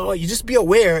 That's all. You just be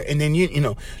aware. And then,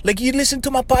 like you listen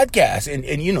to my podcast. And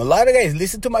a lot of guys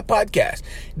listen to my podcast.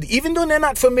 Even though they're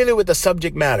not familiar with the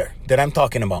subject matter that I'm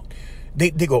talking about. They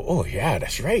go, oh, yeah,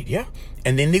 that's right. Yeah.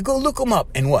 And then they go look them up.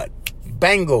 And what?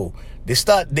 Bango.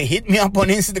 They hit me up on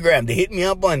Instagram. They hit me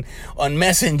up on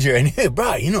Messenger. And, hey,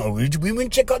 bro, we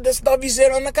went check out the stuff you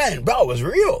said on the kind. Bro, it was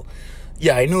real.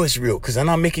 Yeah, I know it's real because I'm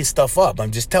not making stuff up.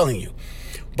 I'm just telling you.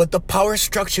 But the power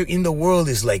structure in the world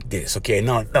is like this, okay?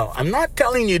 No, I'm not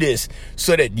telling you this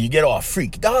so that you get all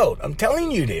freaked out. I'm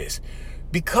telling you this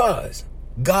because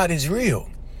God is real.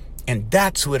 And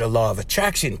that's where the law of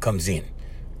attraction comes in,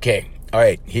 okay? All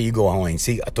right, here you go, Hawaiian.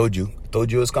 See, I told you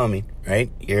it was coming,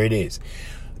 right? Here it is.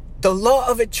 The law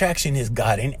of attraction is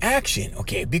God in action,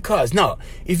 okay? Because now,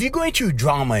 if you're going through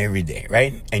drama every day,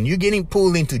 right? And you're getting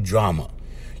pulled into drama,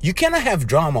 you cannot have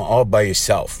drama all by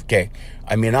yourself, okay?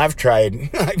 I mean, I've tried,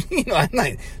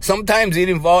 sometimes it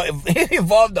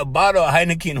involved a bottle of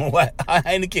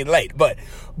Heineken Light. But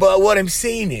what I'm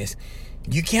saying is,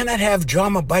 you cannot have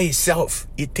drama by yourself.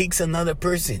 It takes another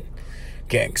person.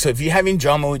 Okay, so if you're having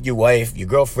drama with your wife, your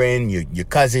girlfriend, your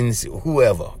cousins,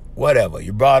 whatever,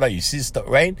 your brother, your sister,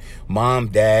 right? Mom,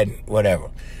 dad, whatever.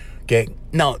 Okay,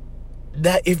 now,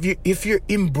 that if you're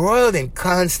embroiled and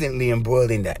constantly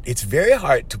embroiled in that, it's very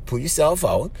hard to pull yourself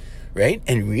out, right?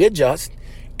 And readjust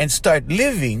and start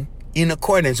living in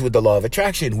accordance with the law of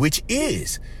attraction, which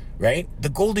is, right, the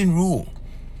golden rule.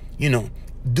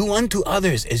 Do unto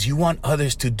others as you want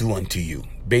others to do unto you.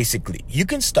 Basically, you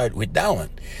can start with that one.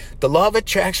 The law of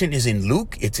attraction is in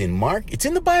Luke, it's in Mark, it's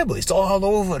in the Bible. It's all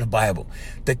over the Bible.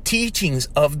 The teachings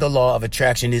of the law of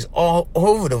attraction is all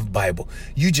over the Bible.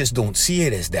 You just don't see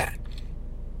it as that.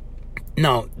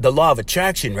 Now, the law of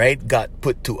attraction, right, got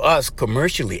put to us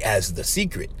commercially as The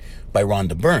Secret by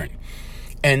Rhonda Byrne.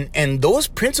 And those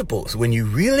principles, when you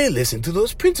really listen to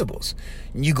those principles,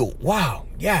 you go, wow,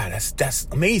 yeah, that's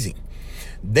amazing.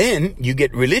 Then you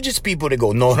get religious people that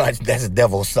go, no, that's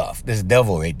devil stuff. That's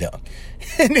devil right there.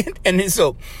 and then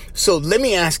so let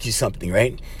me ask you something,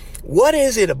 right? What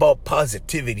is it about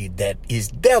positivity that is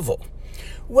devil?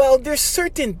 Well, there's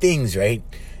certain things, right?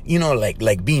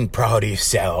 Like being proud of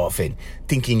yourself and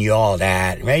thinking you're all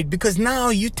that, right? Because now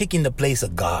you're taking the place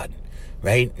of God,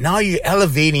 right? Now you're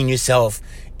elevating yourself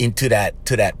into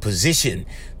that position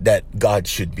that God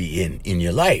should be in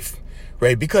your life,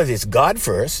 right? Because it's God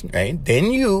first, right?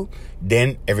 Then you,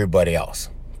 then everybody else,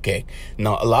 okay?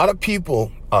 Now, a lot of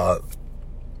people,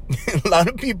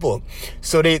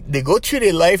 so they go through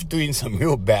their life doing some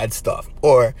real bad stuff,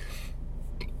 or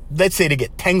let's say they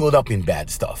get tangled up in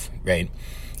bad stuff, right?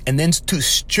 And then to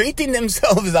straighten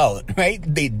themselves out, right,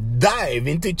 they dive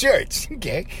into church,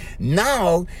 okay?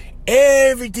 Now,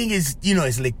 everything is,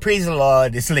 it's like, praise the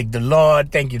Lord. It's like the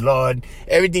Lord, thank you, Lord.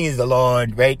 Everything is the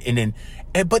Lord, right?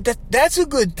 But that's a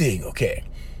good thing, okay?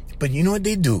 But you know what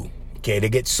they do, okay? They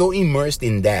get so immersed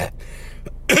in that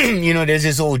There's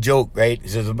this old joke, right? It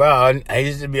says, bro, I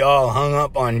used to be all hung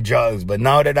up on drugs, but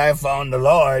now that I found the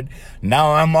Lord,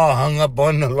 now I'm all hung up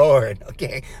on the Lord.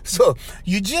 Okay. So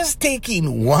you're just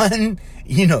taking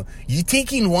you're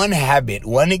taking one habit,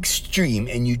 one extreme,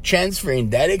 and you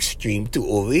transferring that extreme to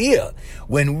over here.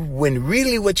 When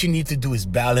really what you need to do is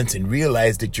balance and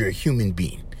realize that you're a human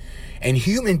being. And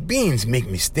human beings make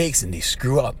mistakes and they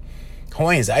screw up.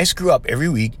 Hawaiians, I screw up every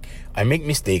week. I make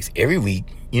mistakes every week,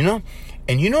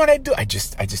 And you know what I do? I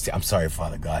just say, I'm sorry,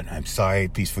 Father God. I'm sorry.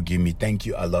 Please forgive me. Thank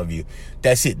you. I love you.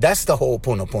 That's it. That's the whole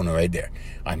Ponopono right there.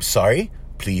 I'm sorry.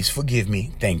 Please forgive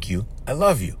me. Thank you. I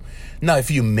love you. Now,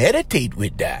 if you meditate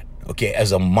with that, okay,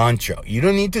 as a mantra, you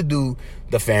don't need to do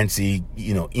the fancy,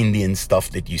 Indian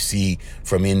stuff that you see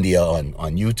from India on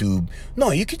YouTube.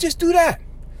 No, you could just do that.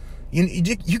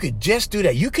 You could just do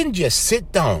that. You can just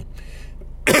sit down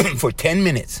for 10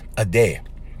 minutes a day.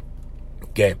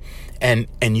 Okay.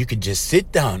 And you could just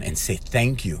sit down and say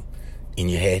thank you in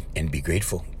your head and be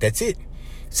grateful. That's it.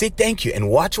 Say thank you and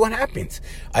watch what happens.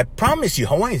 I promise you,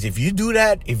 Hawaiians, if you do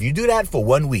that for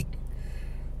 1 week,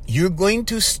 you're going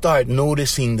to start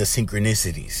noticing the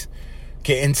synchronicities.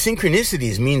 Okay, and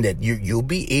synchronicities mean that you'll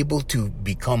be able to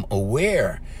become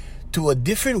aware to a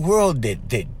different world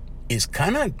that is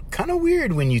kind of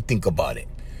weird when you think about it,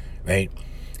 right?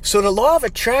 So the law of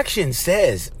attraction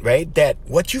says, right, that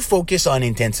what you focus on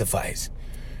intensifies.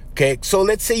 Okay, so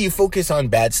let's say you focus on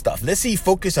bad stuff. Let's say you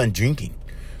focus on drinking.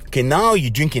 Okay, now you're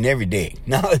drinking every day.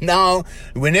 Now,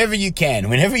 whenever you can,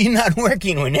 whenever you're not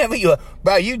working, whenever you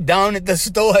down at the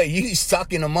store, you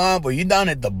sucking them up, or you down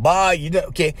at the bar,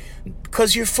 okay,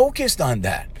 because you're focused on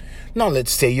that. Now,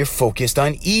 let's say you're focused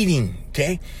on eating,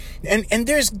 okay, and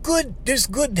there's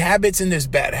good habits and there's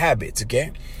bad habits,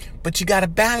 okay. But you got to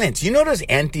balance. You know those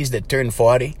aunties that turn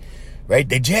 40, right?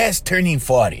 They're just turning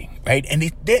 40, right? And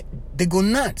they go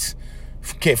nuts.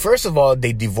 Okay, first of all,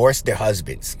 they divorce their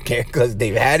husbands, okay? Because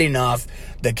they've had enough.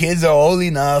 The kids are old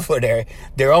enough, or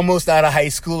they're almost out of high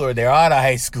school, or they're out of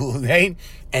high school, right?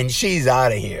 And she's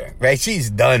out of here, right? She's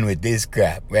done with this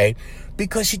crap, right?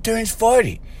 Because she turns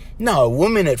 40. Now, a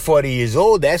woman at 40 years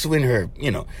old, that's when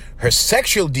her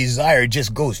sexual desire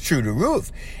just goes through the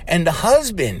roof. And the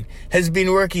husband has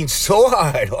been working so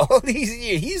hard all these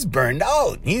years. He's burned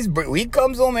out. He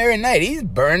comes home every night. He's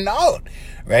burned out,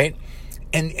 right?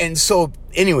 And so,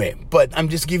 anyway, but I'm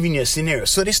just giving you a scenario.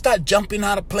 So they start jumping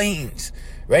out of planes,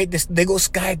 right? They go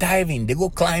skydiving. They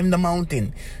go climb the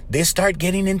mountain. They start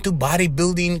getting into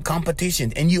bodybuilding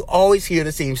competitions. And you always hear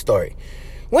the same story.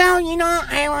 Well,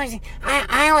 I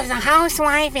was a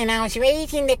housewife and I was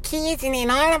raising the kids, and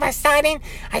then all of a sudden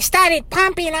I started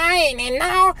pumping iron, and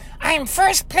now I'm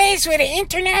first place with the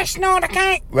international,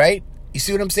 right? You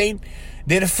see what I'm saying?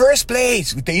 They're the first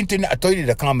place with the internet. I told you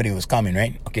the comedy was coming,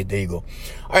 right? Okay, there you go.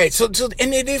 All right, so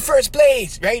and they're first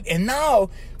place, right? And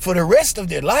now for the rest of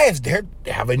their lives, they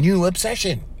have a new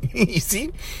obsession. You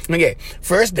see? Okay,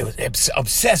 first they was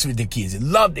obsessed with the kids. They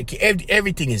loved the kids.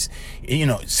 Everything is,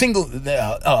 single.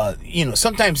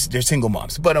 Sometimes they're single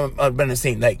moms, but I'm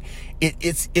saying, like,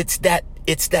 it's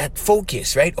that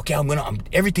focus, right? Okay, I'm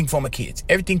everything for my kids.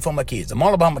 Everything for my kids. I'm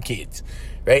all about my kids.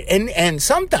 Right? And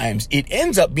sometimes it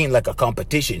ends up being like a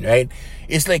competition, right?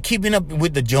 It's like keeping up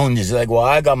with the Joneses. Like, well,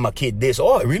 I got my kid this.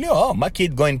 Oh, really? Oh, my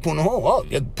kid going Puno. Oh,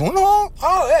 Puno?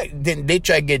 Oh, hey. Then they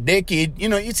try to get their kid.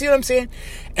 You see what I'm saying?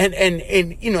 And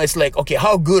it's like, okay,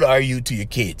 how good are you to your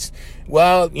kids?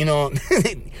 Well,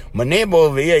 my neighbor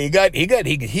over here, he got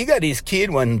his kid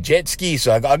one jet ski,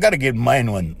 so I got to get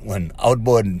mine one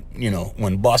outboard,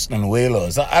 one Boston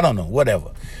whalers. I don't know,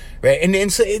 whatever. Right? And then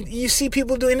so you see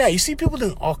people doing that. You see people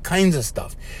doing all kinds of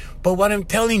stuff. But what I'm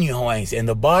telling you, Hawaiians, and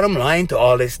the bottom line to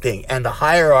all this thing, and the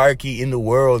hierarchy in the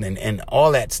world, and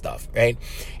all that stuff, right?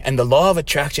 And the law of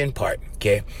attraction part,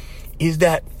 okay, is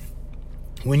that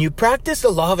when you practice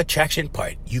the law of attraction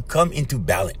part, you come into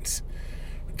balance.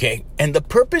 Okay. And the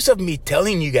purpose of me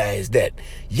telling you guys that,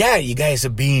 yeah, you guys are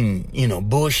being,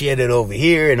 bullshitted over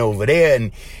here and over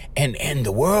there, and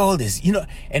the world is,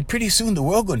 and pretty soon the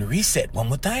world going to reset one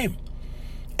more time.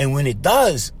 And when it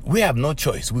does, we have no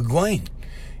choice. We're going.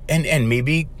 And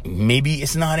maybe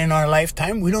it's not in our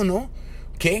lifetime. We don't know.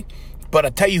 Okay. But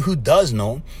I'll tell you who does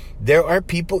know. There are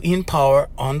people in power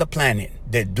on the planet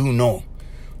that do know.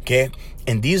 Okay.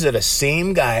 And these are the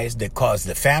same guys that caused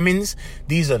the famines.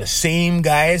 These are the same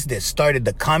guys that started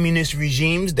the communist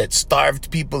regimes that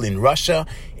starved people in Russia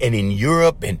and in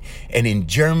Europe and in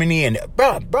Germany. And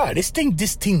bro, this thing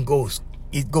goes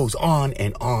on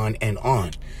and on and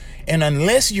on. And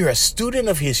unless you're a student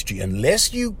of history,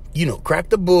 unless you crack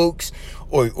the books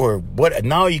or what,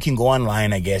 now you can go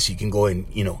online, I guess. You can go and,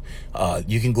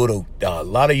 you can go to a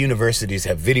lot of universities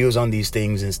have videos on these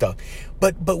things and stuff.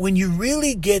 But when you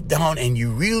really get down and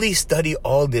you really study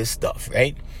all this stuff,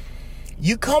 right,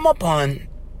 you come upon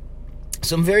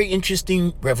some very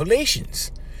interesting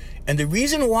revelations. And the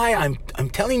reason why I'm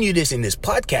telling you this in this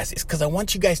podcast is because I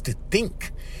want you guys to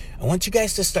think. I want you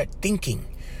guys to start thinking.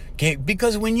 Okay?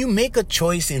 Because when you make a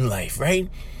choice in life, right?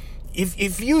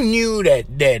 If you knew that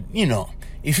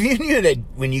if you knew that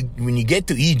when you get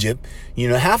to Egypt,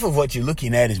 half of what you're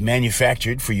looking at is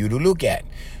manufactured for you to look at.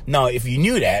 Now, if you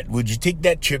knew that, would you take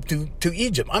that trip to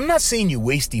Egypt? I'm not saying you're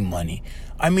wasting money.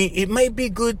 I mean, it might be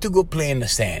good to go play in the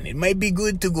sand. It might be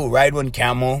good to go ride one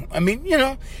camel. I mean,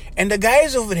 and the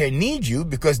guys over there need you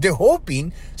because they're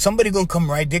hoping somebody gonna come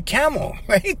ride their camel,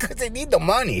 right? Because they need the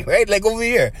money, right? Like over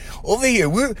here,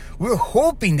 we're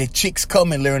hoping that chicks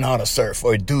come and learn how to surf,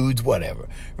 or dudes, whatever,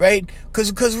 right?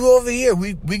 Because we're over here,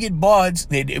 we get boards,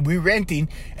 we're renting,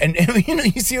 and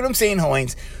you see what I'm saying,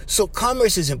 Hawaiians? So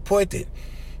commerce is important,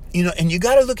 and you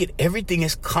got to look at everything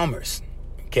as commerce.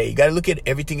 Okay, you got to look at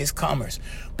everything as commerce.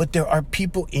 But there are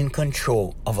people in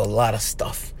control of a lot of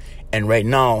stuff. And right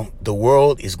now, the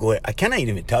world is going... I can't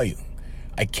even tell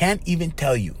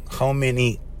you how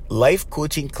many life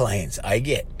coaching clients I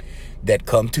get that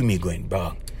come to me going,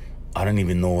 bro, I don't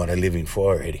even know what I'm living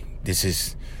for already. This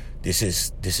is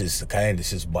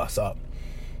boss up.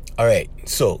 All right,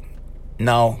 so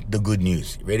now the good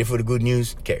news. Ready for the good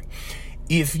news? Okay.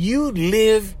 If you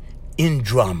live in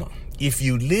drama, if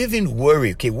you live in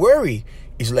worry, okay, worry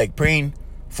is like praying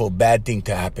for a bad thing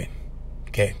to happen,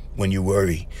 okay, when you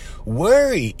worry.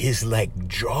 Worry is like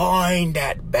drawing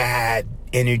that bad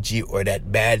energy or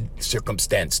that bad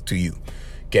circumstance to you,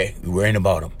 okay, you're worrying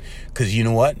about them. Because you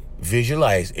know what?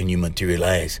 Visualize and you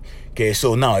materialize. Okay,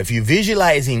 so now if you're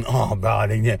visualizing, oh, bro,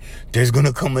 there's going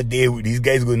to come a day where these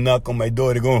guys going to knock on my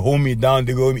door, they're going to hold me down,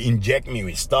 they're going to inject me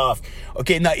with stuff.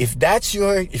 Okay, now if that's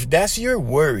your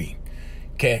worry,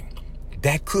 okay,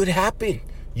 that could happen.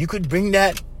 You could bring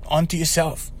that onto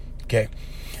yourself. Okay.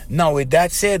 Now, with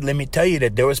that said, let me tell you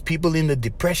that there was people in the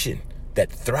depression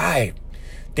that thrived.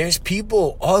 There's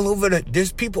people all over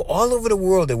the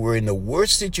world that were in the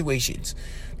worst situations,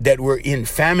 that were in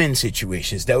famine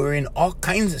situations, that were in all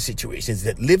kinds of situations,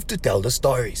 that lived to tell the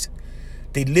stories.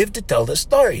 They lived to tell the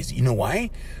stories. You know why?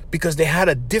 Because they had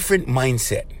a different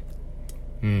mindset.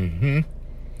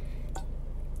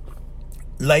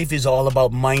 Life is all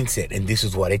about mindset, and this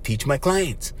is what I teach my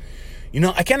clients.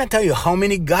 I cannot tell you how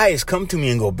many guys come to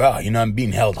me and go, bro, I'm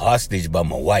being held hostage by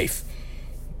my wife.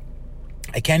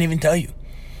 I can't even tell you.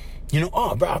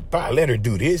 Oh, bro, let her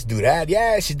do this, do that.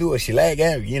 Yeah, she do what she like,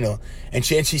 and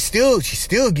she still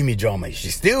give me drama. She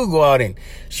still go out and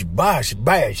she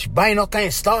buying all kinds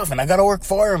of stuff, and I gotta work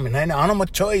for him, and I don't have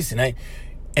much choice.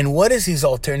 And what is his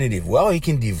alternative? Well, he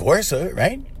can divorce her,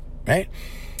 right?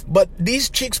 But these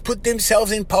chicks put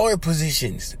themselves in power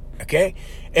positions, okay?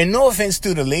 And no offense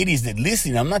to the ladies that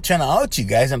listen, I'm not trying to out you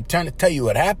guys. I'm trying to tell you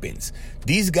what happens.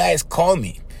 These guys call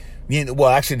me. Well,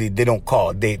 actually, they don't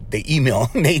call. They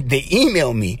email. They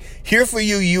email me,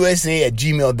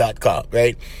 hereforyouusa@gmail.com,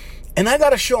 right? And I got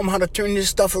to show them how to turn this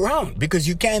stuff around, because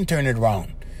you can turn it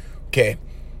around, okay?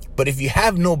 But if you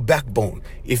have no backbone,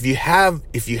 if you have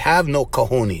no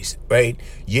cojones, right,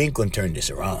 you ain't going to turn this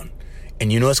around.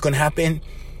 And you know what's going to happen?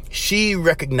 She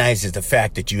recognizes the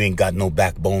fact that you ain't got no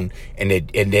backbone, and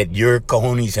that your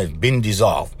cojones has been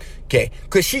dissolved, okay?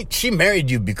 Because she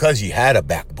married you because you had a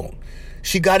backbone.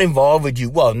 She got involved with you,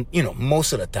 well,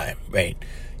 most of the time, right?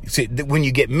 See, when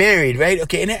you get married, right?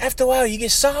 Okay, and then after a while, you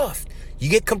get soft. You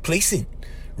get complacent.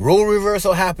 Role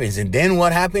reversal happens, and then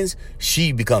what happens?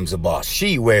 She becomes the boss.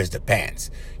 She wears the pants.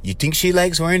 You think she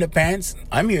likes wearing the pants?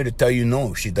 I'm here to tell you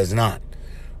no, she does not,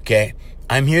 okay?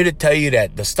 I'm here to tell you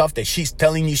that the stuff that she's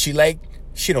telling you she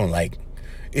don't like.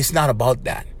 It's not about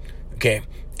that, okay?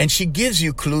 And she gives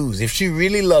you clues. If she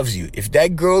really loves you, if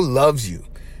that girl loves you,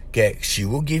 okay, she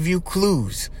will give you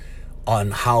clues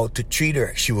on how to treat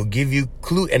her. She will give you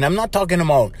clues. And I'm not talking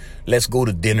about let's go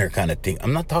to dinner kind of thing.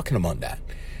 I'm not talking about that.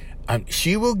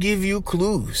 She will give you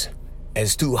clues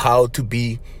as to how to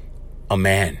be a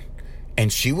man.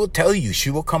 And she will tell you. She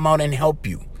will come out and help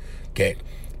you, okay?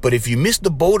 But if you miss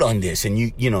the boat on this and you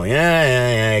give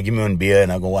me one beer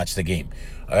and I'll go watch the game.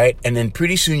 All right. And then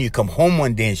pretty soon you come home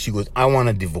one day and she goes, I want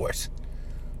a divorce.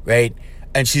 Right.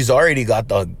 And she's already got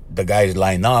the guys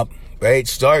lined up. Right.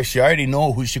 She already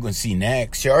know who she's going to see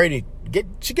next. She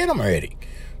get them already.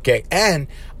 Okay. And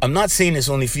I'm not saying it's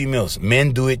only females.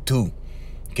 Men do it too.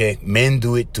 Okay. Men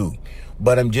do it too.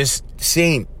 But I'm just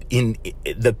saying in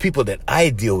the people that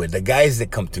I deal with, the guys that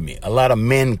come to me, a lot of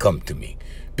men come to me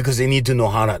because they need to know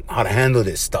how to handle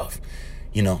this stuff,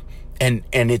 you know. And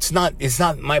it's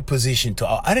not my position to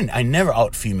I never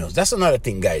out females. That's another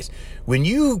thing, guys. When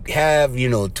you have,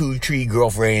 2, 3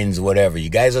 girlfriends, whatever, you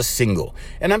guys are single.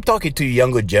 And I'm talking to you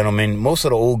younger gentlemen. Most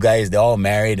of the old guys, they're all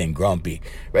married and grumpy,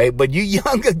 right? But you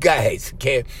younger guys,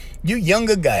 okay? You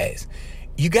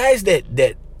guys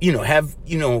that have,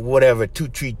 whatever, 2,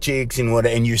 3 chicks and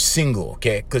whatever, and you're single,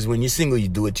 okay? Because when you're single, you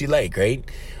do what you like, right?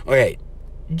 All right.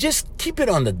 Just keep it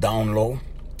on the down low,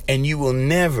 and you will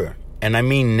never, and I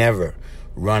mean never,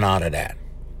 run out of that.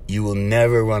 You will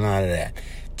never run out of that.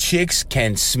 Chicks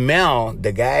can smell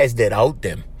the guys that out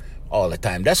them all the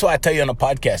time. That's why I tell you on the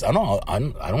podcast, I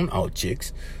don't out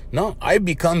chicks. No, I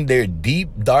become their deep,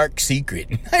 dark secret.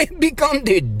 I become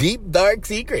their deep, dark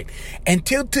secret. And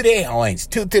till today, Hawaiians,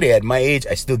 at my age,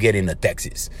 I still get into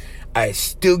Texas. I'm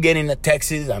still getting the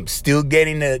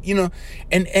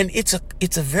and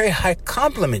it's a very high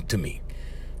compliment to me,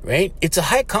 right? It's a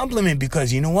high compliment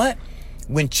because you know what?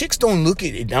 When chicks don't look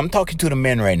at it, I'm talking to the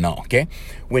men right now, okay?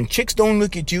 When chicks don't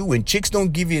look at you, when chicks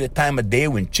don't give you the time of day,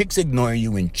 when chicks ignore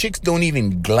you, when chicks don't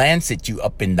even glance at you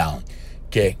up and down,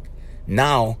 okay?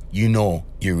 Now you know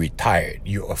you're retired.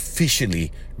 You're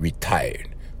officially retired,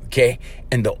 okay?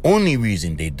 And the only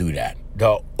reason they do that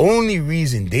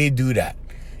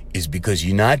is because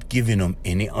you're not giving them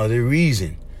any other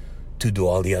reason to do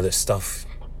all the other stuff.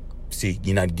 See,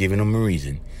 you're not giving them a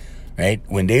reason, right?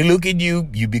 When they look at you,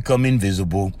 you become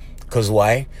invisible. Because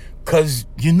why? Because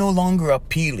you're no longer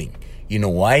appealing. You know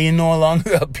why you're no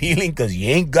longer appealing? Because you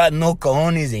ain't got no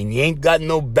cojones and you ain't got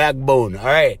no backbone, all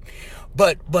right?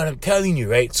 But I'm telling you,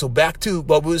 right? So back to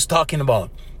what we was talking about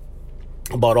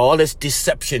all this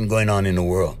deception going on in the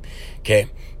world, okay?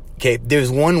 Okay, there's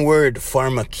one word,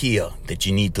 Pharmakeia, that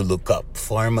you need to look up.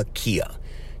 Pharmakeia,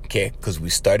 okay? Because we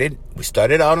started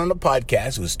out on the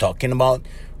podcast. We was talking about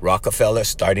Rockefeller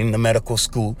starting the medical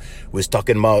school. We was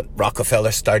talking about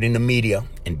Rockefeller starting the media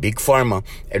and big pharma.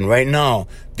 And right now,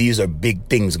 these are big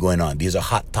things going on. These are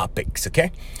hot topics,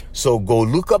 okay? So go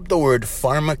look up the word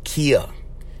Pharmakeia,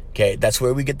 okay? That's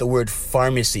where we get the word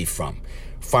pharmacy from.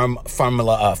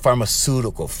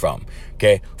 Pharmaceutical from,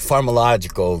 okay?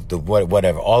 Pharmacological,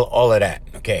 whatever, all of that,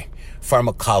 okay?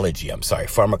 Pharmacology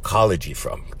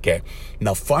from, okay?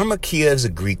 Now, Pharmakeia is a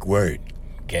Greek word,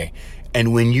 okay?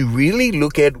 And when you really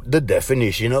look at the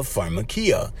definition of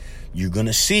Pharmakeia, you're going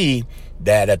to see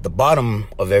that at the bottom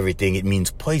of everything, it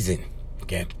means poison,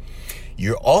 okay?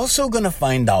 You're also going to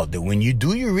find out that when you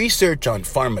do your research on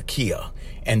Pharmakeia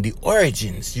and the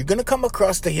origins, you're going to come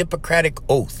across the Hippocratic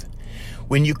Oath.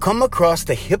 When you come across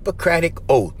the Hippocratic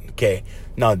Oath, okay,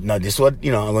 now this is what, I'm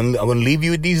going to leave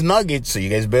you with these nuggets, so you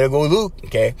guys better go look,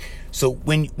 okay? So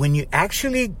when you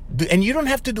actually do, and you don't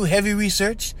have to do heavy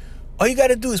research, all you got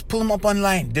to do is pull them up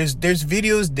online. There's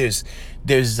videos, there's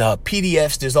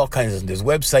PDFs, there's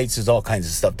websites, there's all kinds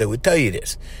of stuff that would tell you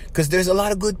this. Because there's a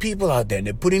lot of good people out there, and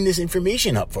they're putting this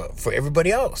information up for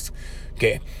everybody else,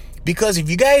 okay? Because if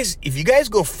you guys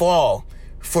go fall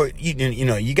for,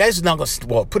 you guys are not going to,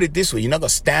 well, put it this way, you're not going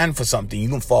to stand for something, you're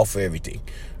going to fall for everything,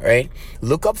 all right?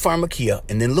 Look up Pharmakeia,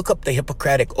 and then look up the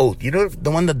Hippocratic Oath. You know,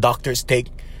 the one the doctors take?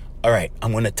 All right,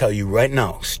 I'm going to tell you right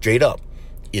now, straight up,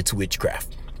 it's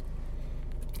witchcraft.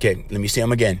 Okay, let me say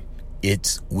them again.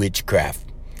 It's witchcraft.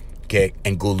 Okay,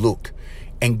 and go look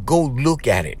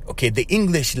at it. Okay, the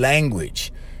English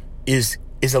language is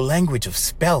a language of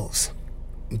spells.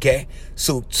 Okay,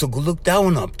 so go look that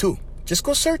one up too. Just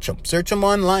go search them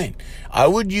online. I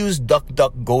would use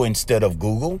DuckDuckGo instead of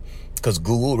Google, because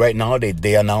Google right now,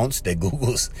 they announced that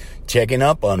Google's checking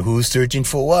up on who's searching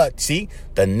for what. See,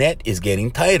 the net is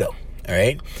getting tighter. All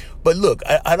right, but look,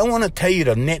 I don't want to tell you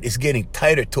the net is getting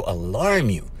tighter to alarm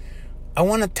you. I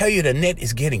want to tell you the net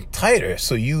is getting tighter,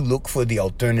 so you look for the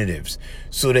alternatives,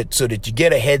 so that you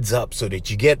get a heads up, so that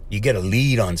you get a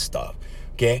lead on stuff.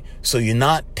 Okay, so you're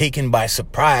not taken by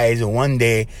surprise, and one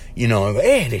day,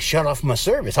 hey, they shut off my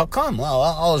service. How come? Well,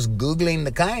 I was Googling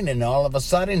the kind, and all of a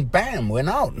sudden, bam, went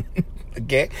out.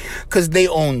 Okay, because they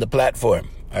own the platform.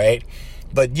 All right,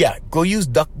 but yeah, go use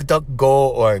DuckDuckGo,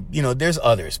 or there's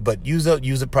others, but use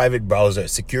a private browser, a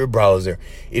secure browser.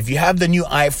 If you have the new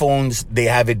iPhones, they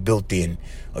have it built in.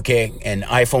 Okay, and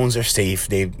iPhones are safe.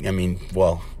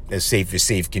 As safe as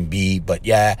safe can be, but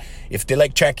yeah, if they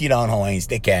like track you down, Hawaiians,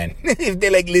 they can. If they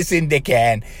like listen, they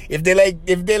can. If they like,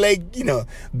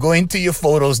 go into your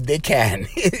photos, they can.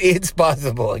 It's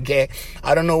possible, okay?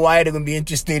 I don't know why they're going to be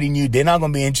interested in you. They're not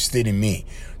going to be interested in me,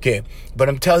 okay? But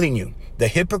I'm telling you, the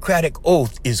Hippocratic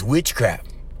Oath is witchcraft,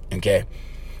 okay?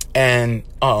 And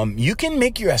you can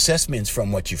make your assessments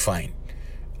from what you find.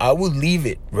 I will leave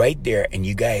it right there, and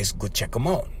you guys go check them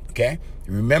out, okay?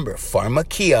 Remember,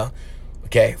 Pharmakeia,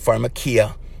 okay?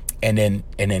 Pharmakeia, and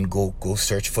then go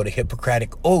search for the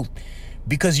Hippocratic Oath,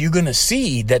 because you're going to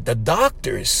see that the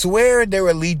doctors swear they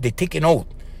take an oath.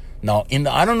 Now,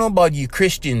 I don't know about you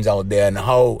Christians out there and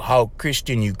how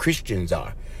Christian you Christians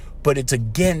are, but it's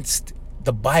against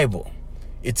the Bible.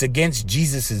 It's against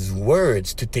Jesus'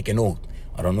 words to take an oath.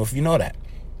 I don't know if you know that.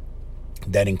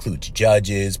 That includes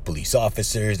judges, police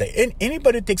officers,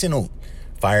 anybody that takes an oath,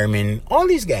 firemen, all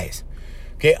these guys.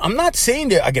 Okay, I'm not saying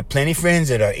that. I get plenty of friends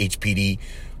that are HPD.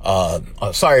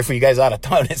 Sorry for you guys out of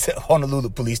town. It's Honolulu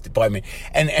Police Department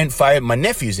and fire. My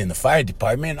nephew's in the fire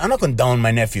department. I'm not going to down my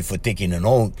nephew for taking an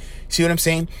oath. See what I'm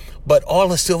saying? But all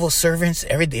the civil servants,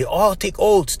 they all take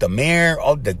oaths. The mayor,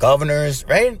 all the governors,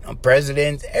 right?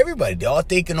 Presidents, everybody, they all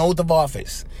take an oath of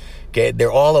office. Okay,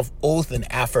 they're all of oath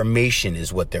and affirmation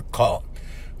is what they're called.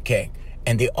 Okay,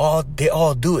 and they all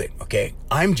do it. Okay,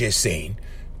 I'm just saying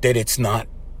that it's not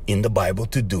in the Bible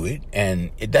to do it,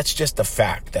 and that's just a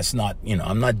fact. That's not,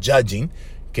 I'm not judging.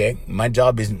 Okay, my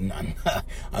job is I'm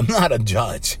not a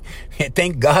judge.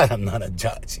 Thank God I'm not a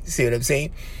judge. See what I'm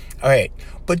saying? All right,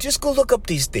 but just go look up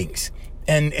these things.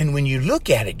 And when you look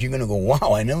at it, you're going to go,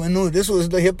 wow, I never knew this was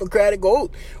the Hippocratic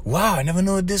Oath. Wow, I never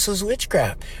knew this was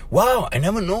witchcraft. Wow, I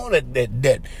never knew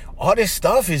that all this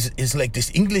stuff is like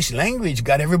this English language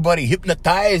got everybody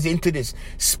hypnotized into this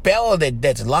spell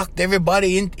that's locked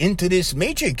everybody into this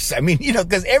matrix. I mean,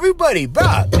 because everybody,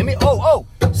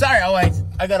 sorry, always,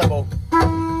 I got to go.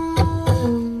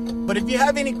 But if you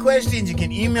have any questions, you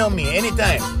can email me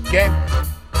anytime, okay?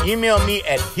 Email me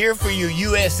at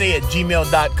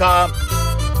hereforyouusa@gmail.com.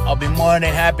 I'll be more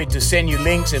than happy to send you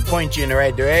links and point you in the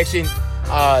right direction.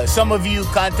 Some of you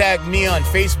contact me on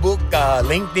Facebook,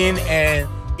 LinkedIn, and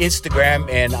Instagram,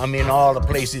 and I'm in all the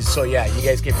places. So yeah, you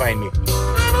guys can find me.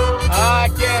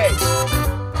 Okay.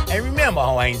 And remember,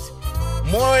 Hawaiians,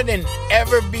 more than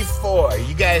ever before,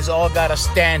 you guys all gotta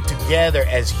stand together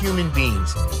as human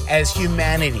beings, as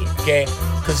humanity, okay?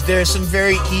 Because there's some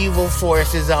very evil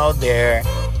forces out there,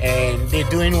 and they're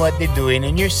doing what they're doing,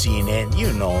 and you're seeing it,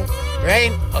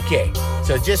 right? Okay,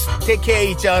 so just take care of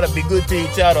each other, be good to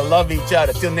each other, love each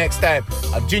other. Till next time,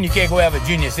 I'm Junior Kekoewa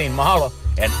Jr. saying mahalo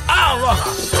and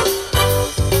aloha.